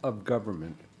size of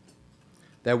government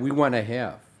that we want to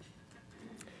have.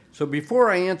 So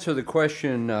before I answer the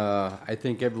question, I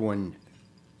think everyone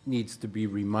needs to be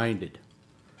reminded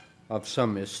of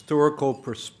some historical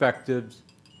perspectives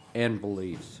and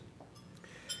beliefs.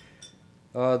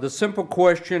 The simple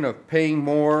question of paying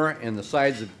more and the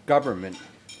size of government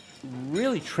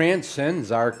really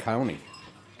transcends our county.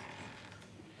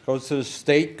 Goes to the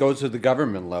state, goes to the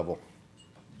government level.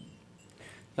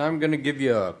 Now I'm going to give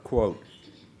you a quote.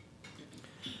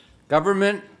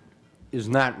 Government is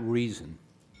not reason.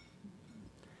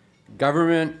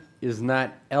 Government is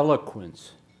not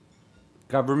eloquence.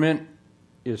 Government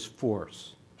is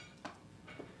force.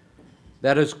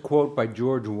 That is a quote by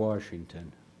George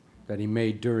Washington that he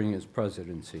made during his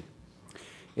presidency.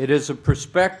 It is a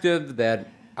perspective that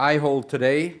I hold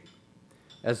today,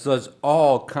 as does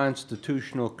all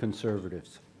constitutional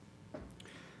conservatives.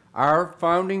 Our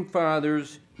founding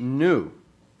fathers knew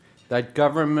that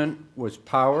government was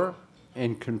power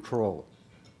and control.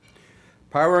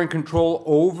 Power and control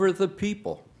over the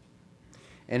people,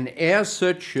 and as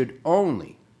such should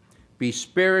only be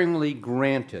sparingly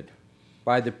granted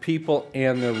by the people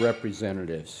and their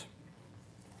representatives.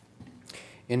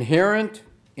 Inherent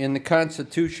in the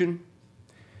Constitution,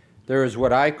 there is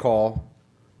what I call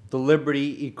the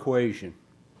liberty equation.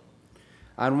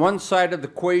 On one side of the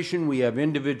equation, we have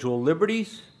individual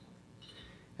liberties,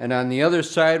 and on the other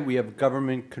side, we have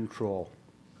government control.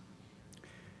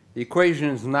 The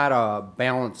equation is not a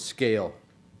balanced scale.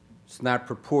 It's not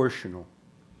proportional.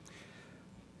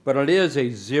 But it is a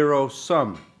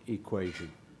zero-sum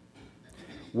equation.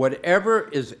 Whatever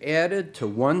is added to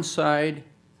one side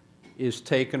is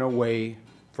taken away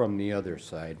from the other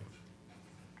side.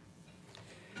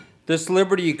 This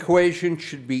liberty equation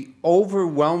should be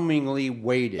overwhelmingly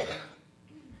weighted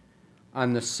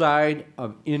on the side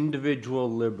of individual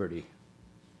liberty.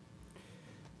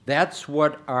 That's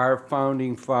what our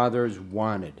founding fathers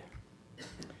wanted.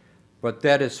 But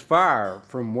that is far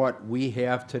from what we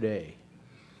have today.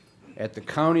 At the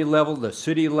county level, the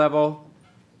city level,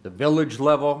 the village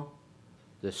level,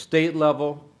 the state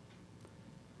level,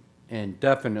 and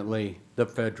definitely the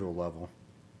federal level.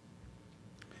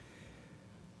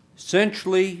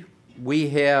 Essentially, we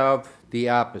have the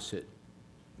opposite.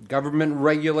 Government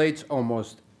regulates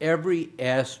almost every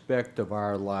aspect of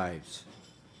our lives.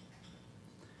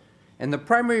 And the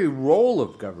primary role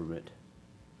of government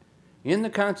in the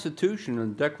Constitution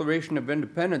and the Declaration of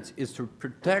Independence is to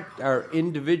protect our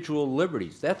individual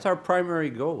liberties. That's our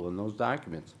primary goal in those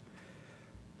documents.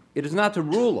 It is not to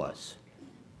rule us,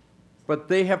 but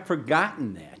they have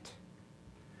forgotten that.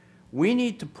 We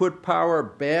need to put power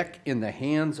back in the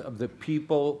hands of the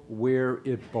people where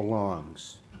it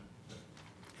belongs.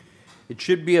 It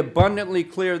should be abundantly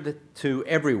clear to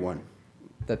everyone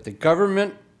that the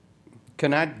government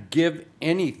cannot give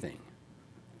anything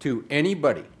to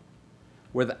anybody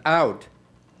without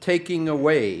taking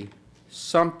away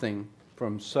something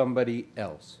from somebody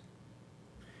else.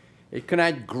 It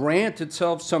cannot grant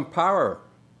itself some power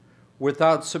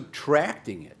without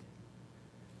subtracting it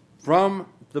from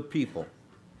the people.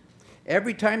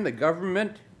 Every time the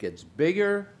government gets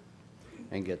bigger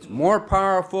and gets more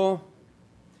powerful,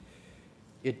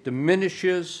 it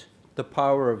diminishes the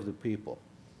power of the people.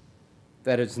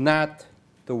 That is not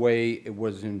the way it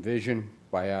was envisioned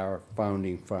by our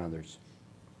founding fathers.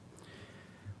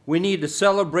 We need to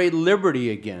celebrate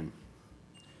liberty again.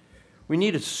 We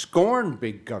need to scorn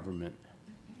big government.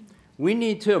 We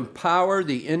need to empower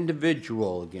the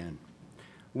individual again.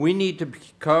 We need to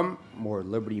become more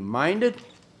liberty-minded,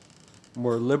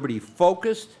 more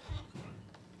liberty-focused,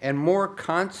 and more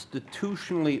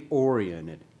constitutionally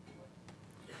oriented.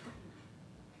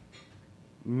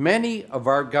 Many of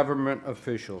our government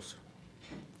officials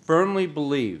firmly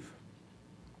believe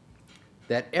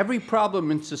that every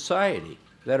problem in society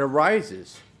that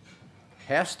arises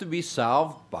has to be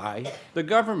solved by the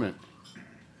government.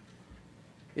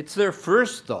 It's their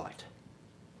first thought,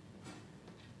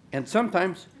 and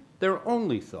sometimes their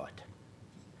only thought.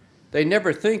 They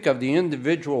never think of the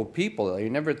individual people. They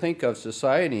never think of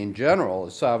society in general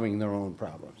as solving their own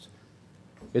problems.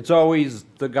 It's always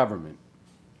the government.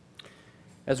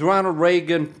 As Ronald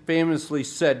Reagan famously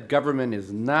said, government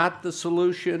is not the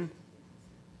solution,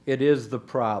 it is the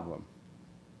problem.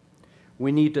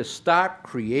 We need to stop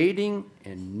creating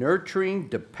and nurturing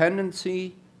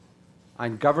dependency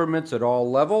on governments at all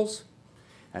levels,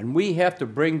 and we have to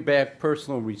bring back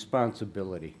personal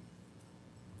responsibility.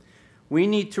 We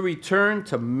need to return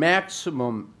to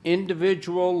maximum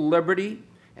individual liberty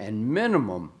and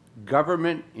minimum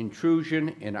government intrusion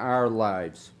in our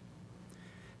lives.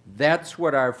 That's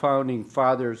what our founding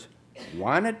fathers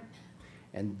wanted,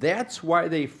 and that's why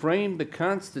they framed the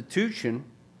Constitution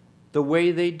the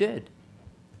way they did.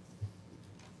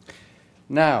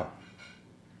 Now,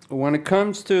 when it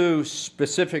comes to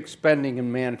specific spending in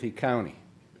Manatee County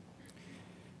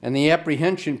and the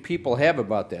apprehension people have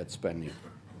about that spending,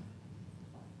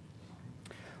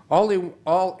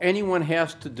 all anyone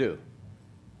has to do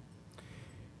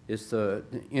is to,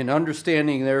 in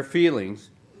understanding their feelings,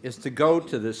 is to go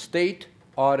to the state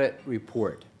audit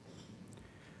report,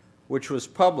 which was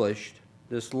published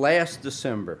this last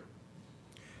December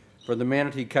for the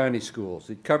Manatee County Schools.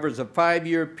 It covers a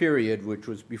 5-year period, which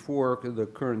was before the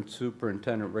current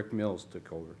superintendent, Rick Mills,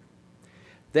 took over.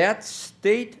 That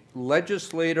state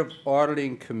legislative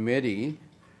auditing committee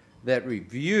that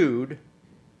reviewed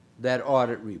that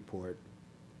audit report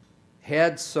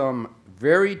had some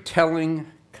very telling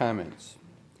comments.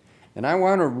 And I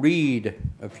want to read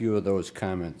a few of those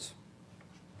comments.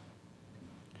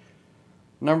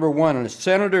 Number one, a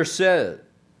senator said,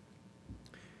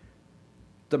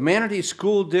 the Manatee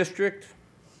School District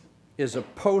is a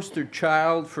poster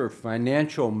child for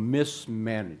financial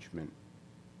mismanagement.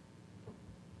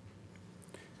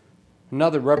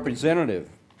 Another representative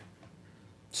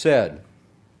said,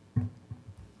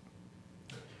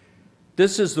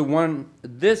 this is one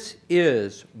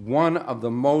of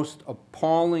the most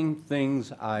appalling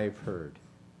things I've heard.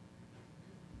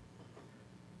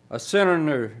 A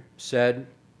senator said,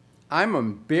 I'm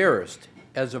embarrassed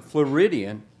as a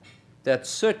Floridian that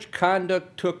such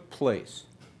conduct took place.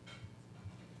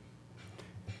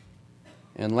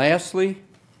 And lastly,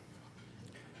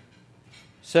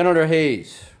 Senator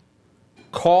Hayes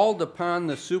called upon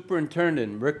the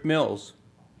superintendent, Rick Mills,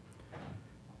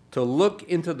 to look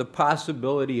into the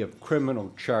possibility of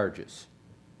criminal charges.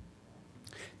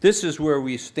 This is where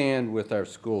we stand with our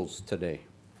schools today.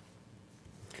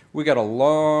 We got a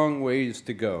long ways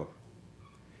to go.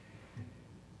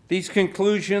 These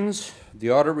conclusions,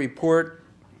 the audit report,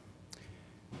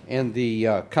 and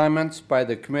the comments by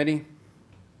the committee,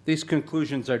 these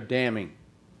conclusions are damning.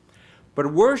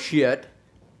 But worse yet,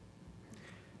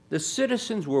 the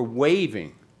citizens were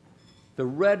waving the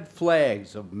red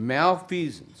flags of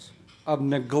malfeasance, of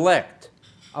neglect,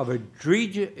 of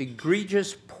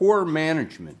egregious poor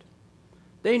management.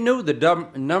 They knew the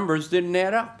numbers didn't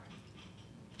add up.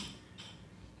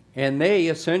 And they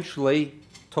essentially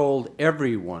told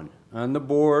everyone on the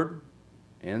board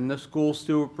and the school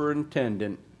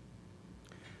superintendent,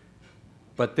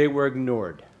 but they were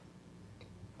ignored.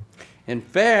 In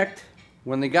fact,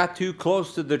 when they got too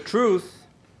close to the truth,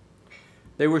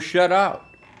 they were shut out.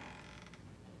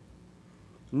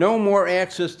 No more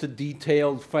access to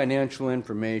detailed financial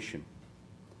information.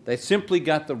 They simply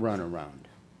got the runaround.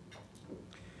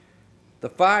 The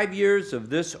 5 years of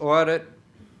this audit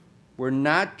were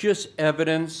not just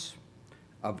evidence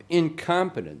of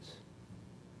incompetence.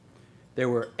 They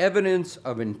were evidence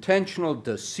of intentional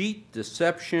deceit,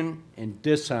 deception, and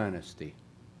dishonesty.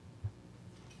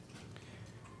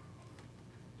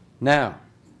 Now,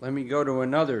 let me go to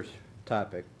another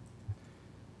topic.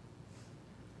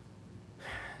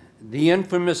 The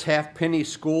infamous half-penny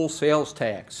school sales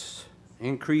tax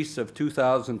increase of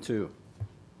 2002.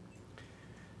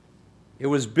 It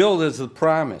was billed as a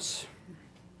promise,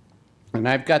 and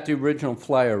I've got the original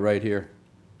flyer right here.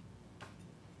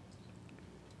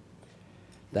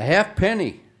 The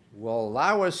half-penny will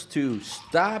allow us to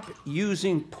stop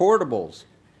using portables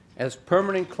as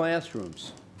permanent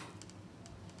classrooms.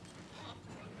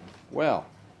 Well,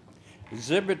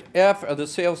 Exhibit F of the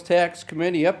Sales Tax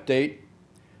Committee update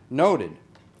noted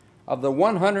of the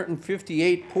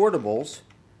 158 portables,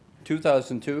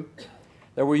 2002,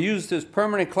 that were used as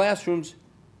permanent classrooms,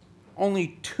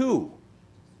 only 2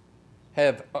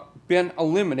 have been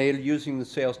eliminated using the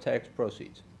sales tax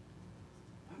proceeds.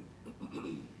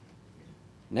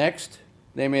 Next,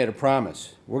 they made a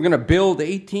promise. We're going to build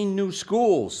 18 new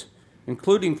schools,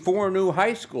 including 4 new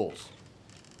high schools.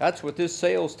 That's what this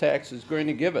sales tax is going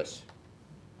to give us.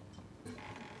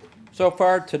 So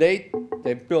far, to date,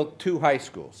 they've built 2 high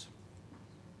schools.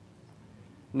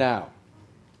 Now,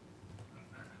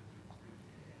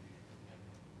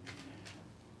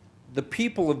 the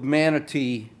people of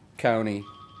Manatee County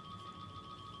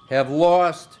have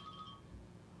lost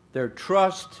their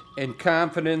trust and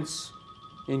confidence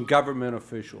in government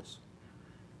officials.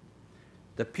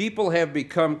 The people have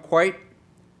become quite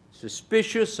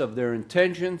suspicious of their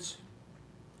intentions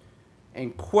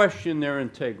and question their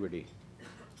integrity.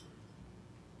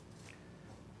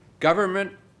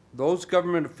 Those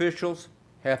government officials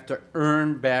have to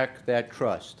earn back that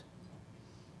trust.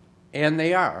 And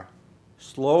they are,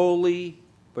 slowly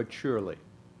but surely.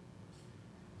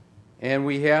 And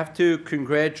we have to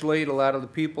congratulate a lot of the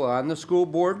people on the school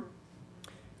board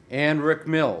and Rick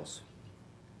Mills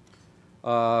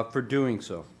for doing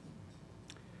so.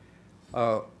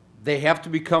 They have to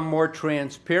become more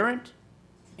transparent,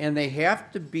 and they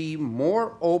have to be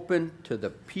more open to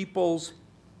the people's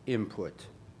input.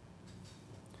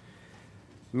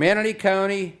 Manatee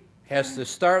County has to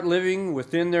start living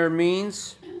within their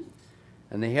means,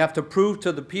 and they have to prove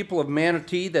to the people of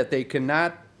Manatee that they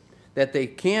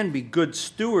can be good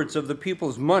stewards of the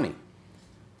people's money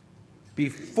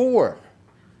before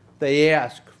they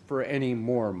ask for any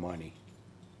more money.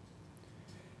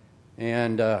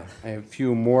 And I have a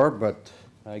few more, but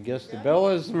I guess the bell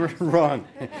is rung.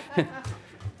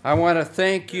 I want to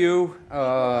thank you.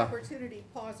 Opportunity,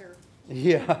 pauser.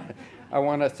 Yeah, I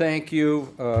want to thank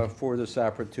you for this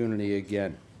opportunity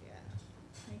again.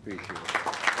 Appreciate it.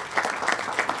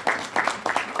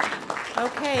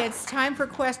 Okay, it's time for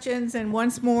questions, and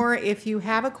once more, if you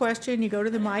have a question, you go to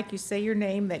the mic, you say your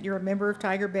name, that you're a member of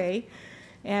Tiger Bay,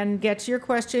 and get to your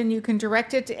question. You can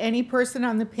direct it to any person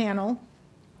on the panel,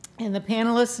 and the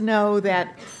panelists know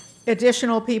that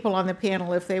additional people on the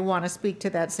panel, if they want to speak to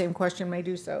that same question, may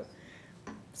do so.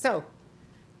 So,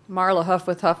 Marla Huff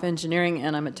with Huff Engineering,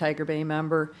 and I'm a Tiger Bay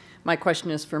member. My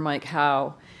question is for Mike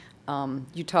Howe.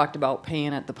 You talked about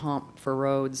paying at the pump for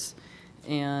roads,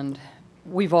 and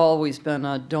we've always been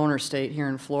a donor state here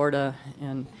in Florida,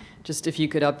 and just if you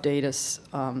could update us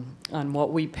on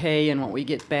what we pay and what we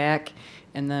get back.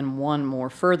 And then one more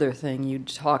further thing, you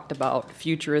talked about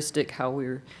futuristic, how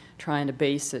we're trying to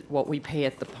base it, what we pay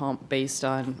at the pump based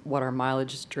on what our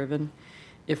mileage is driven.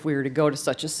 If we were to go to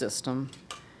such a system,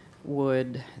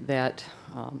 would that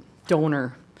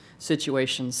donor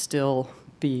situation still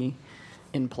be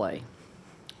in play?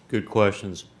 Good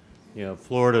questions. You know,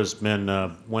 Florida's been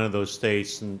one of those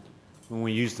states, and when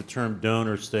we use the term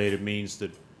donor state, it means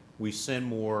that we send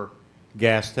more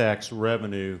gas tax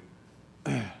revenue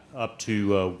up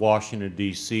to Washington,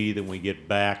 D.C. than we get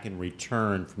back in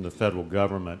return from the federal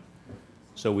government.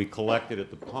 So we collect it at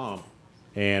the pump,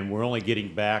 and we're only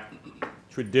getting back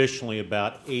traditionally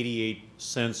about 88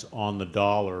 cents on the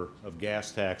dollar of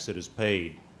gas tax that is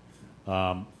paid.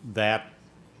 There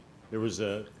was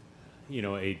a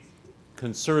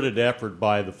concerted effort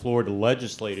by the Florida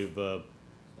legislative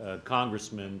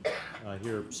congressman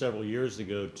here several years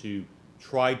ago to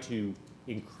try to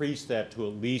increase that to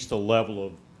at least a level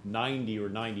of 90 or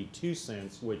 92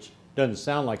 cents, which doesn't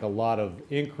sound like a lot of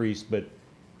increase, but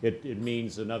it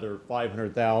means another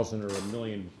 $500,000 or $1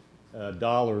 million,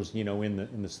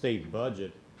 in the state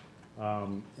budget,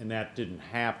 and that didn't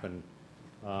happen.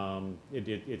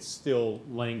 It's still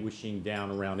languishing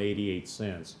down around 88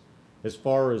 cents. As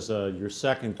far as your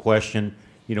second question,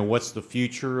 what's the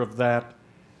future of that?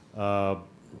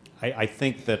 I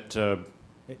think that,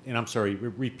 and I'm sorry,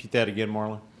 repeat that again,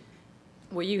 Marla.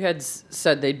 Well, you had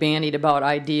said they bandied about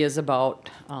ideas about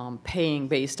paying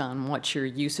based on what your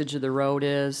usage of the road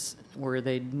is, where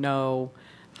they'd know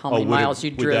how many miles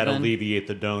you'd driven. Would that alleviate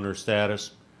the donor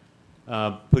status?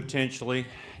 Potentially.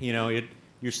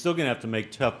 You're still going to have to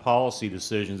make tough policy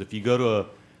decisions. If you go to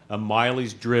a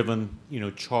mileage-driven,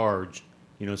 charge,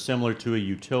 similar to a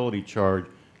utility charge,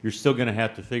 you're still going to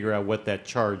have to figure out what that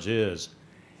charge is.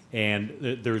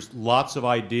 And there's lots of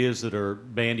ideas that are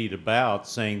bandied about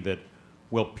saying that,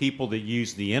 well, people that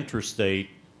use the interstate,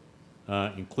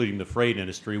 including the freight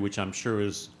industry, which I'm sure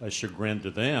is a chagrin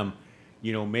to them,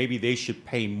 maybe they should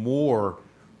pay more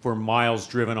for miles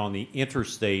driven on the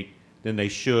interstate than they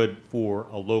should for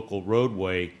a local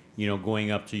roadway,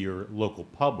 going up to your local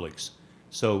Publix.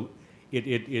 So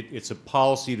it's a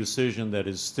policy decision that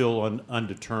is still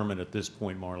undetermined at this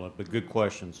point, Marla, but good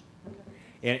questions.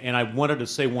 And I wanted to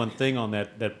say one thing on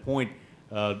that point.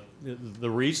 The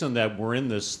reason that we're in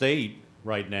this state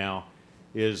right now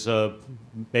is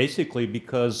basically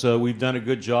because we've done a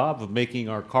good job of making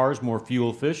our cars more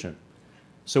fuel efficient.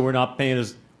 So we're not paying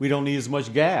we don't need as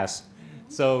much gas.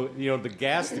 So, the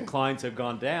gas declines have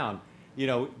gone down.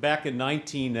 Back in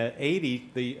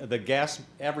 1980, the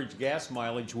average gas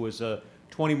mileage was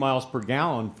 20 miles per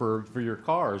gallon for your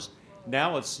cars.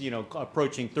 Now it's, you know,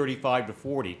 approaching 35 to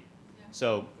 40.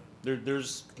 So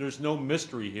there's no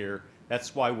mystery here.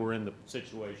 That's why we're in the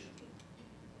situation.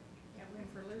 Can't win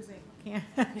for losing.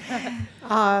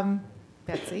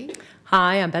 Betsy?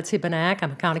 Hi, I'm Betsy Benak.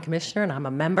 I'm a county commissioner and I'm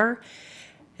a member.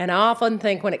 And I often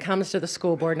think when it comes to the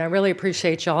school board, and I really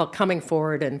appreciate y'all coming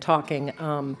forward and talking.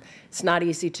 It's not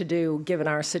easy to do given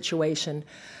our situation.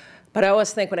 But I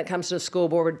always think when it comes to the school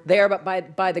board, there but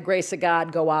by the grace of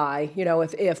God go I. You know,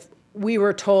 if we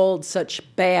were told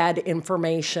such bad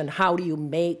information, how do you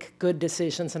make good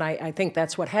decisions? And I think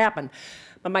that's what happened.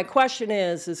 But my question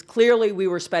is clearly we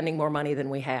were spending more money than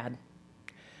we had.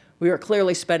 We were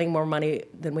clearly spending more money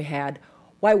than we had.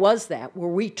 Why was that?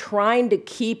 Were we trying to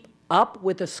keep up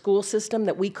with a school system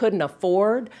that we couldn't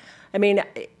afford? I mean,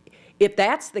 if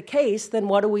that's the case, then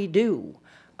what do we do?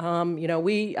 You know,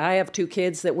 I have 2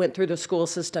 kids that went through the school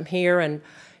system here, and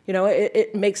you know,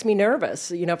 it makes me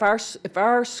nervous. You know, if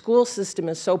our school system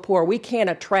is so poor, we can't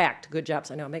attract good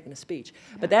jobs. I know I'm making a speech,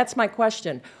 but that's my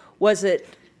question. Was it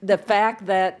the fact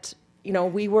that, you know,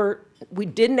 we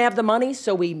didn't have the money,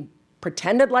 so we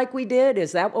pretended like we did?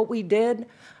 Is that what we did?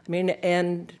 I mean,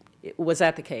 and was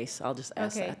that the case? I'll just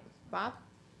ask Okay, that. Bob,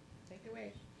 take it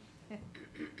away.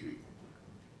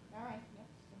 All right.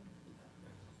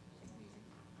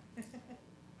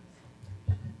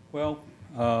 Well,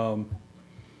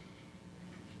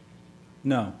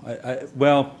 no.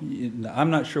 Well,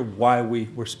 I'm not sure why we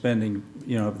were spending,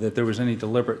 you know, that there was any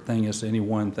deliberate thing as to any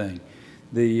one thing.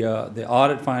 The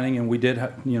audit finding, and we did,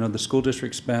 you know, the school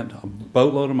district spent a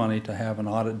boatload of money to have an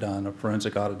audit done, a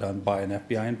forensic audit done by an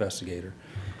FBI investigator,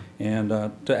 and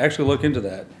to actually look into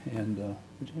that. And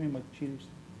would you hand me my cheaters?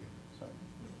 Sorry.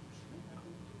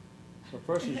 So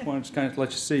first, I just wanted to kind of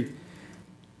let you see.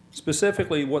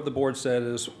 Specifically, what the board said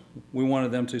is we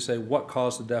wanted them to say what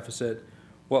caused the deficit,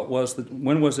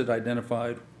 when was it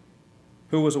identified,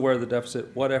 who was aware of the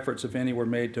deficit, what efforts, if any, were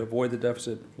made to avoid the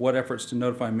deficit, what efforts to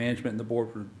notify management and the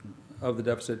board of the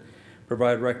deficit,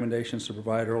 provide recommendations to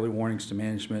provide early warnings to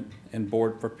management and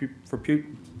board for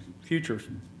future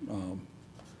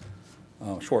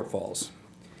shortfalls.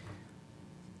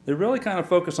 They really kind of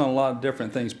focus on a lot of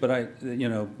different things, but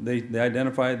they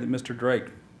identified that Mr. Drake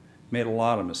made a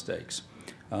lot of mistakes.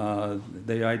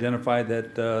 They identified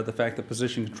that the fact that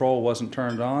position control wasn't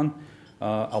turned on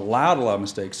allowed a lot of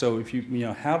mistakes. So if you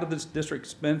know, how did this district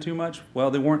spend too much?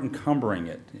 Well, they weren't encumbering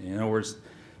it. In other words,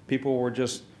 people were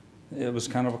just, it was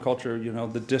kind of a culture, you know,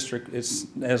 the district, it's,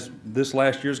 as this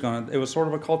last year's gone, it was sort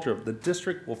of a culture of the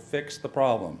district will fix the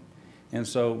problem. And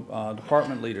so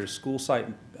department leaders, school site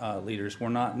leaders were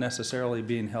not necessarily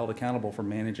being held accountable for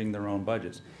managing their own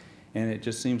budgets. And it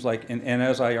just seems like, and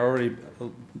as I already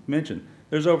mentioned,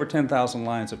 there's over 10,000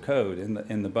 lines of code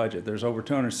in the budget. There's over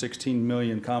 216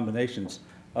 million combinations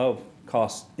of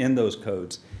costs in those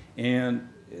codes. And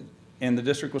the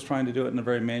district was trying to do it in a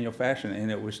very manual fashion,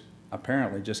 and it was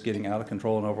apparently just getting out of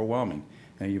control and overwhelming.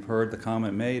 Now, you've heard the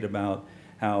comment made about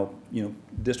how, you know,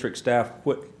 district staff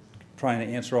quit trying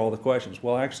to answer all the questions.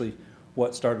 Well, actually,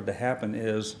 what started to happen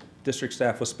is district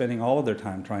staff was spending all of their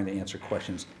time trying to answer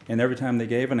questions. And every time they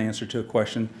gave an answer to a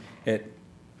question, it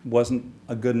wasn't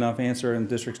a good enough answer, and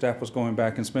district staff was going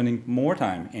back and spending more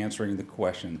time answering the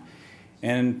question.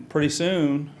 And pretty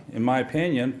soon, in my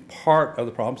opinion, part of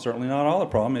the problem, certainly not all the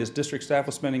problem, is district staff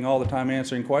was spending all the time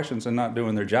answering questions and not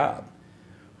doing their job,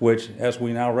 which, as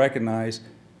we now recognize,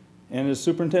 and as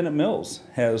Superintendent Mills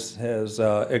has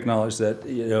acknowledged that,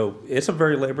 you know, it's a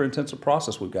very labor-intensive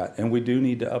process we've got, and we do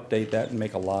need to update that and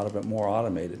make a lot of it more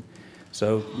automated.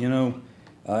 So, you know,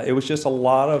 it was just a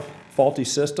lot of faulty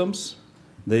systems.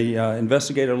 The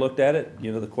investigator looked at it,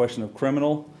 you know, the question of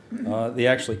criminal. They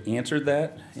actually answered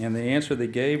that, and the answer they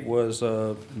gave was,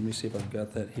 let me see if I've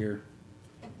got that here.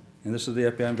 And this is the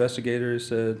FBI investigator who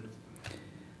said,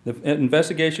 the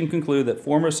investigation concluded that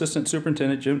former Assistant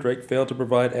Superintendent Jim Drake failed to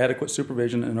provide adequate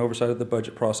supervision and oversight of the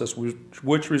budget process,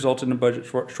 which resulted in budget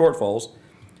shortfalls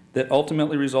that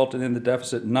ultimately resulted in the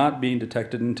deficit not being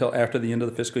detected until after the end of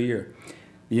the fiscal year.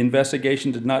 The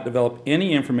investigation did not develop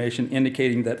any information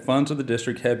indicating that funds of the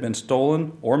district had been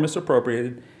stolen or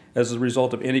misappropriated as a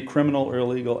result of any criminal or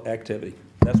illegal activity.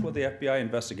 That's what the FBI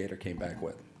investigator came back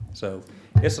with. So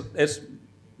it's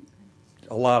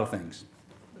a lot of things.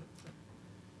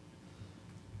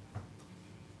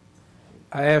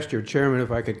 I asked your chairman if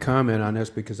I could comment on this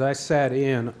because I sat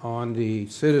in on the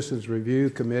Citizens Review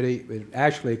Committee. It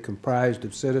actually comprised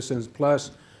of citizens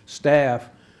plus staff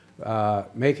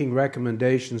making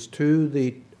recommendations to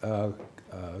the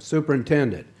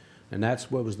superintendent, and that's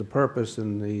what was the purpose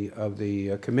of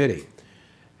the committee.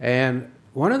 And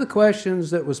one of the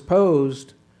questions that was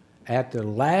posed at the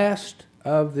last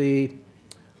of the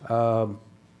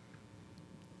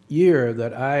year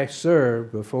that I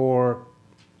served before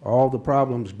all the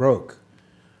problems broke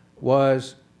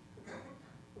was,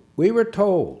 we were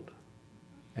told,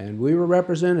 and we were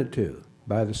represented to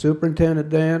by the superintendent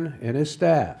then and his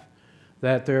staff,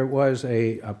 that there was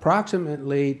a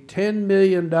approximately $10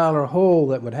 million hole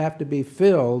that would have to be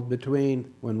filled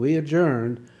between when we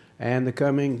adjourned and the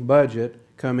coming budget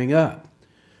coming up.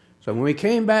 So when we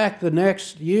came back the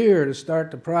next year to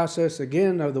start the process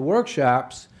again of the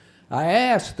workshops, I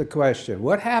asked the question,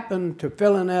 what happened to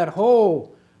filling that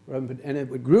hole? And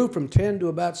it grew from 10 to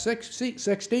about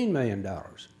 $16 million.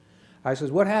 I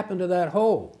says, what happened to that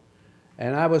hole?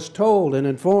 And I was told and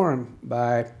informed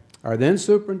by our then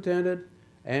superintendent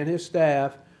and his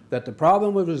staff that the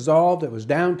problem was resolved. It was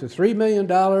down to $3 million,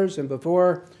 and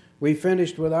before we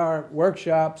finished with our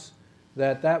workshops,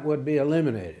 that would be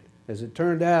eliminated. As it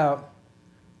turned out,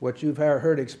 what you've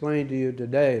heard explained to you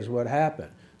today is what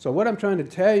happened. So what I'm trying to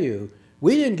tell you,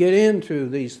 we didn't get into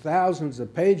these thousands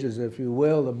of pages, if you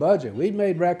will, the budget. We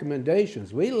made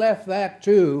recommendations. We left that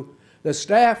to the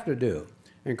staff to do.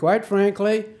 And quite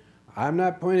frankly, I'm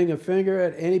not pointing a finger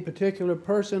at any particular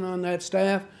person on that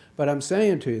staff, but I'm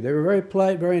saying to you, they were very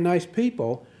polite, very nice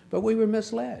people, but we were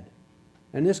misled.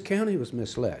 And this county was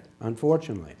misled,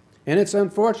 unfortunately. And it's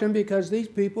unfortunate because these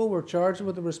people were charged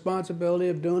with the responsibility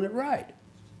of doing it right.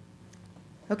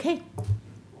 Okay.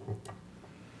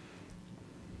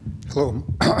 Hello.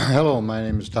 Hello, my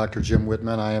name is Dr. Jim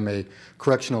Whitman. I am a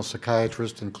correctional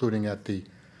psychiatrist, including at the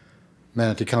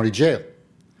Manatee County Jail.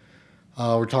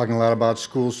 We're talking a lot about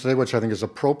schools today, which I think is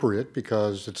appropriate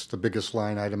because it's the biggest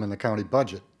line item in the county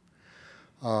budget.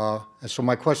 And so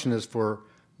my question is for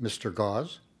Mr.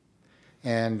 Gauze,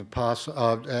 and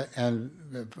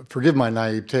forgive my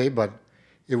naivete, but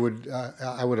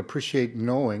I would appreciate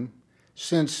knowing,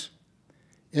 since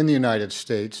in the United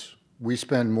States we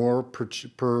spend more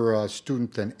per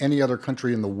student than any other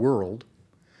country in the world,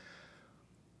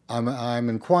 I'm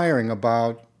inquiring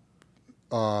about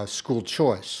school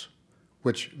choice,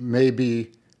 which may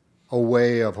be a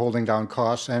way of holding down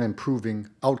costs and improving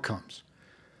outcomes.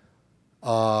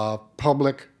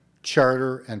 Public,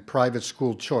 charter, and private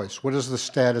school choice. What is the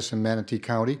status in Manatee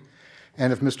County?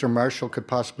 And if Mr. Marshall could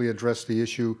possibly address the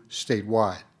issue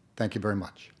statewide. Thank you very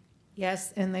much.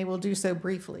 Yes, and they will do so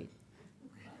briefly.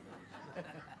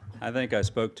 I think I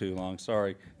spoke too long,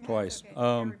 sorry, twice.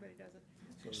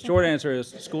 Short answer is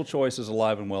school choice is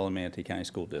alive and well in Manatee County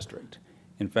School District.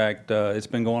 In fact, it's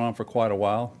been going on for quite a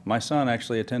while. My son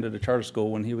actually attended a charter school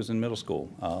when he was in middle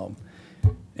school,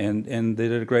 and they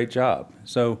did a great job.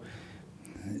 So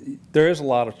there is a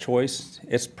lot of choice.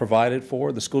 It's provided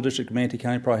for. The school district of Manatee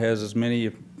County probably has as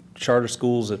many charter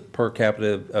schools per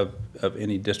capita of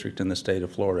any district in the state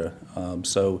of Florida.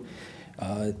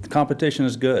 The competition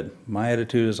is good. My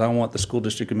attitude is I want the school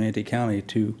district of Manatee County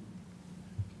to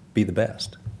be the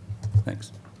best.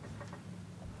 Thanks.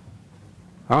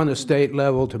 On the state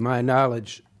level, to my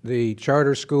knowledge, the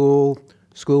charter school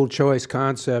choice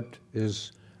concept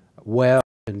is well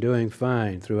and doing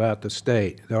fine throughout the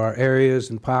state. There are areas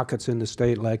and pockets in the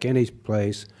state, like any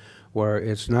place, where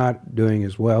it's not doing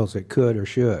as well as it could or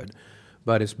should.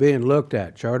 But it's being looked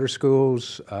at. Charter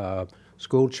schools,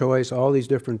 school choice, all these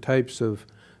different types of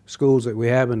schools that we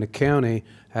have in the county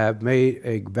have made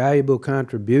a valuable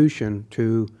contribution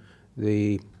to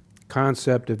the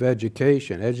concept of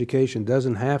education. Education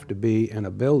doesn't have to be in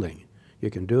a building. You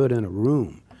can do it in a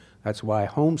room. That's why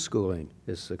homeschooling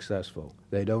is successful.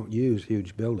 They don't use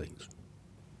huge buildings.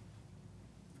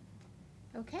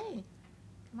 Okay,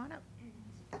 come on up.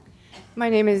 My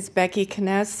name is Becky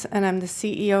Kness, and I'm the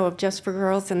CEO of Just for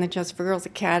Girls and the Just for Girls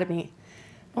Academy.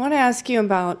 I want to ask you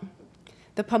about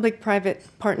the public-private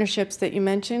partnerships that you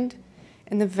mentioned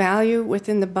and the value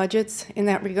within the budgets in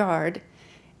that regard,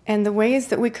 and the ways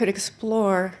that we could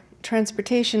explore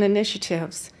transportation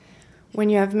initiatives when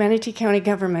you have Manatee County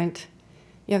government,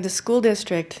 you have the school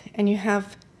district, and you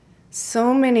have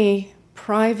so many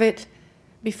private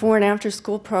before and after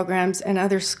school programs and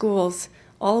other schools,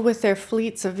 all with their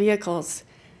fleets of vehicles,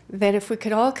 that if we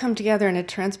could all come together in a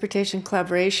transportation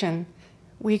collaboration,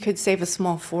 we could save a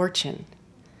small fortune.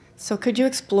 So could you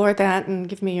explore that and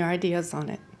give me your ideas on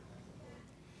it?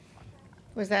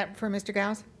 Was that for Mr.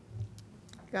 Gauss?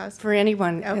 Gauss? For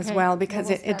anyone as Okay. well, because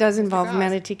Well, we'll it start does with Mr. involve Gauss.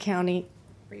 Manatee County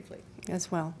Briefly.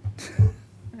 as well.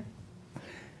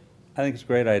 I think it's a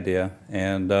great idea,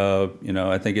 and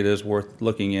I think it is worth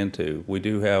looking into. We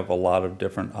do have a lot of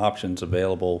different options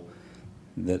available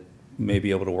that may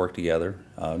be able to work together,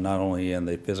 not only in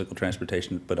the physical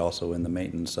transportation, but also in the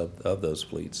maintenance of those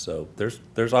fleets. So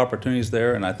there's opportunities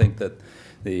there, and I think that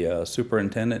the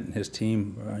superintendent and his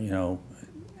team,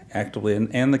 actively,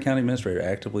 and the county administrator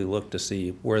actively look to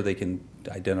see where they can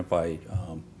identify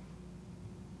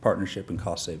partnership and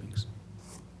cost savings.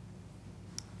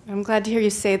 I'm glad to hear you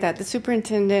say that. The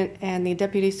superintendent and the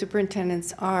deputy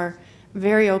superintendents are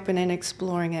very open in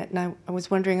exploring it, and I was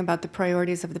wondering about the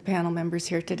priorities of the panel members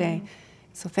here today.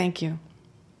 So thank you.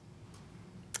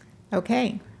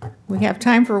 Okay, we have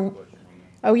time for,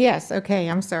 oh, yes, okay,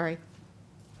 I'm sorry.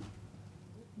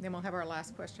 Then we'll have our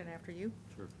last question after you.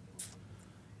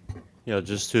 Yeah,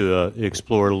 just to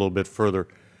explore it a little bit further.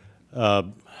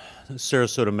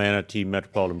 Sarasota Manatee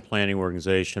Metropolitan Planning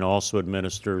Organization also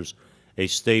administers a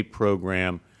state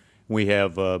program. We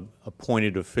have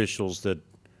appointed officials that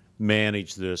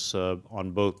manage this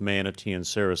on both Manatee and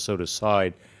Sarasota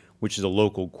side, which is a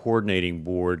local coordinating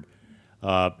board.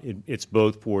 It's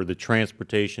both for the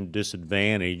transportation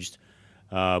disadvantaged,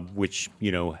 which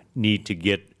need to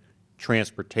get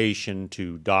transportation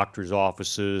to doctors'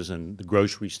 offices and the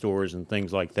grocery stores and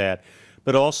things like that,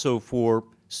 but also for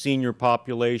senior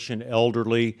population,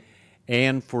 elderly,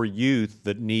 and for youth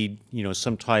that need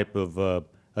some type of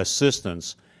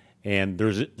assistance. And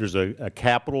there's a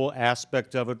capital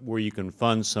aspect of it where you can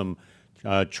fund some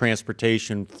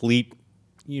transportation fleet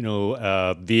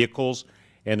vehicles,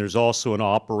 and there's also an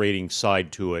operating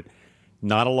side to it.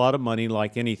 Not a lot of money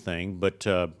like anything, but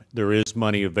there is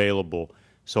money available.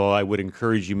 So I would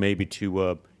encourage you maybe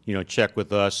to check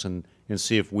with us and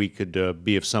see if we could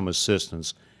be of some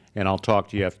assistance. And I'll talk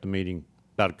to you after the meeting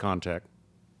about a contact.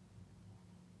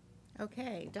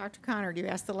 Okay, Dr. Connor, do you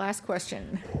ask the last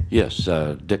question? Yes,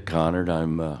 Dick Connard.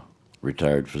 I'm a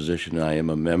retired physician. I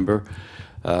am a member.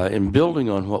 In building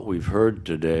on what we've heard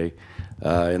today,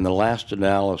 in the last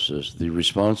analysis, the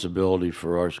responsibility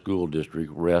for our school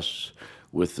district rests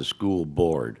with the school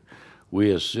board. We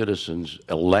as citizens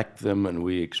elect them, and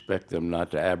we expect them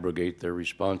not to abrogate their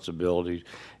responsibilities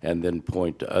and then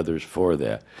point to others for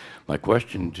that. My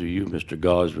question to you, Mr.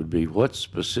 Gauze, would be what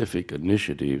specific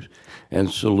initiatives and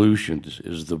solutions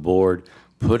is the board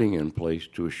putting in place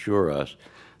to assure us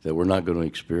that we're not going to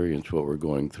experience what we're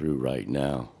going through right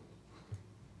now?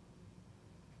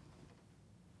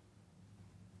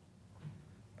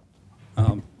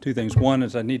 Two things. One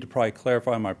is I need to probably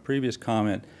clarify my previous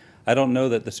comment. I don't know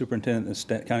that the superintendent and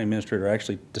the county administrator are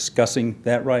actually discussing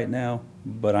that right now,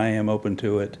 but I am open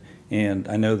to it. And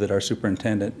I know that our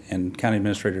superintendent and county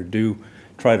administrator do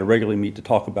try to regularly meet to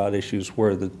talk about issues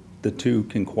where the two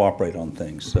can cooperate on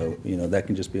things. So, that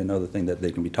can just be another thing that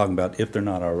they can be talking about if they're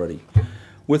not already.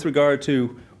 With regard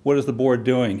to what is the board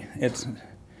doing, it's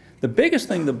the biggest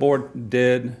thing the board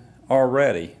did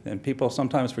already, and people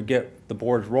sometimes forget the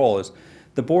board's role, is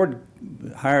the board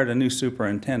hired a new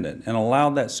superintendent and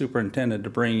allowed that superintendent to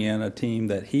bring in a team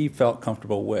that he felt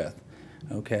comfortable with,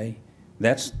 okay?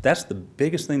 That's the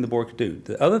biggest thing the board could do.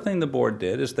 The other thing the board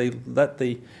did is they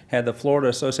had the Florida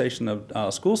Association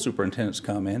of School Superintendents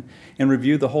come in and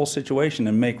review the whole situation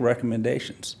and make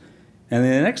recommendations. And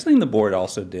then the next thing the board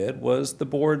also did was the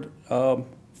board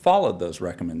followed those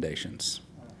recommendations.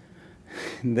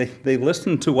 They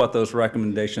listened to what those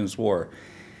recommendations were.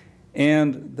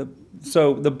 And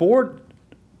so the board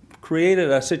created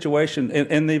a situation,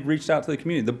 and they've reached out to the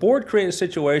community. The board created a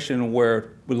situation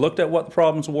where we looked at what the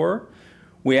problems were.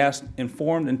 We asked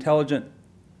informed, intelligent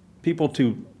people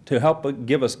to help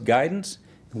give us guidance.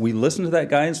 We listened to that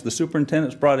guidance. The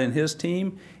superintendent's brought in his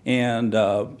team, and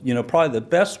probably the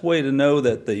best way to know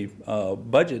that the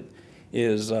budget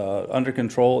is under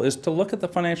control is to look at the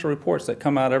financial reports that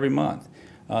come out every month.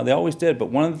 They always did, but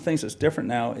one of the things that's different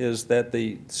now is that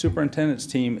the superintendent's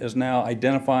team is now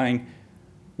identifying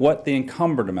what the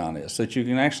encumbered amount is, so that you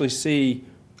can actually see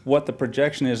what the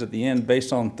projection is at the end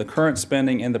based on the current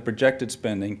spending and the projected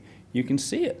spending. You can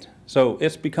see it. So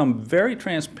it's become very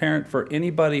transparent for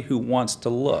anybody who wants to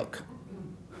look.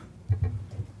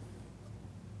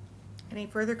 Any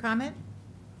further comment?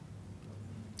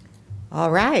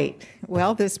 All right.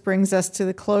 Well, this brings us to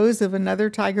the close of another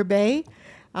Tiger Bay.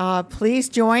 Please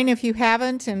join if you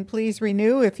haven't, and please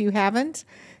renew if you haven't.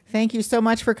 Thank you so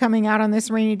much for coming out on this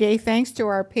rainy day. Thanks to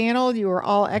our panel. You were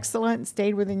all excellent,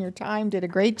 stayed within your time, did a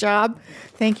great job.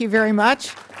 Thank you very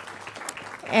much.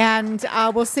 And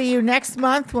we'll see you next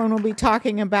month when we'll be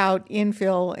talking about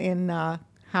infill in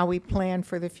how we plan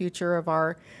for the future of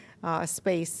our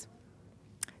space.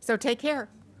 So take care.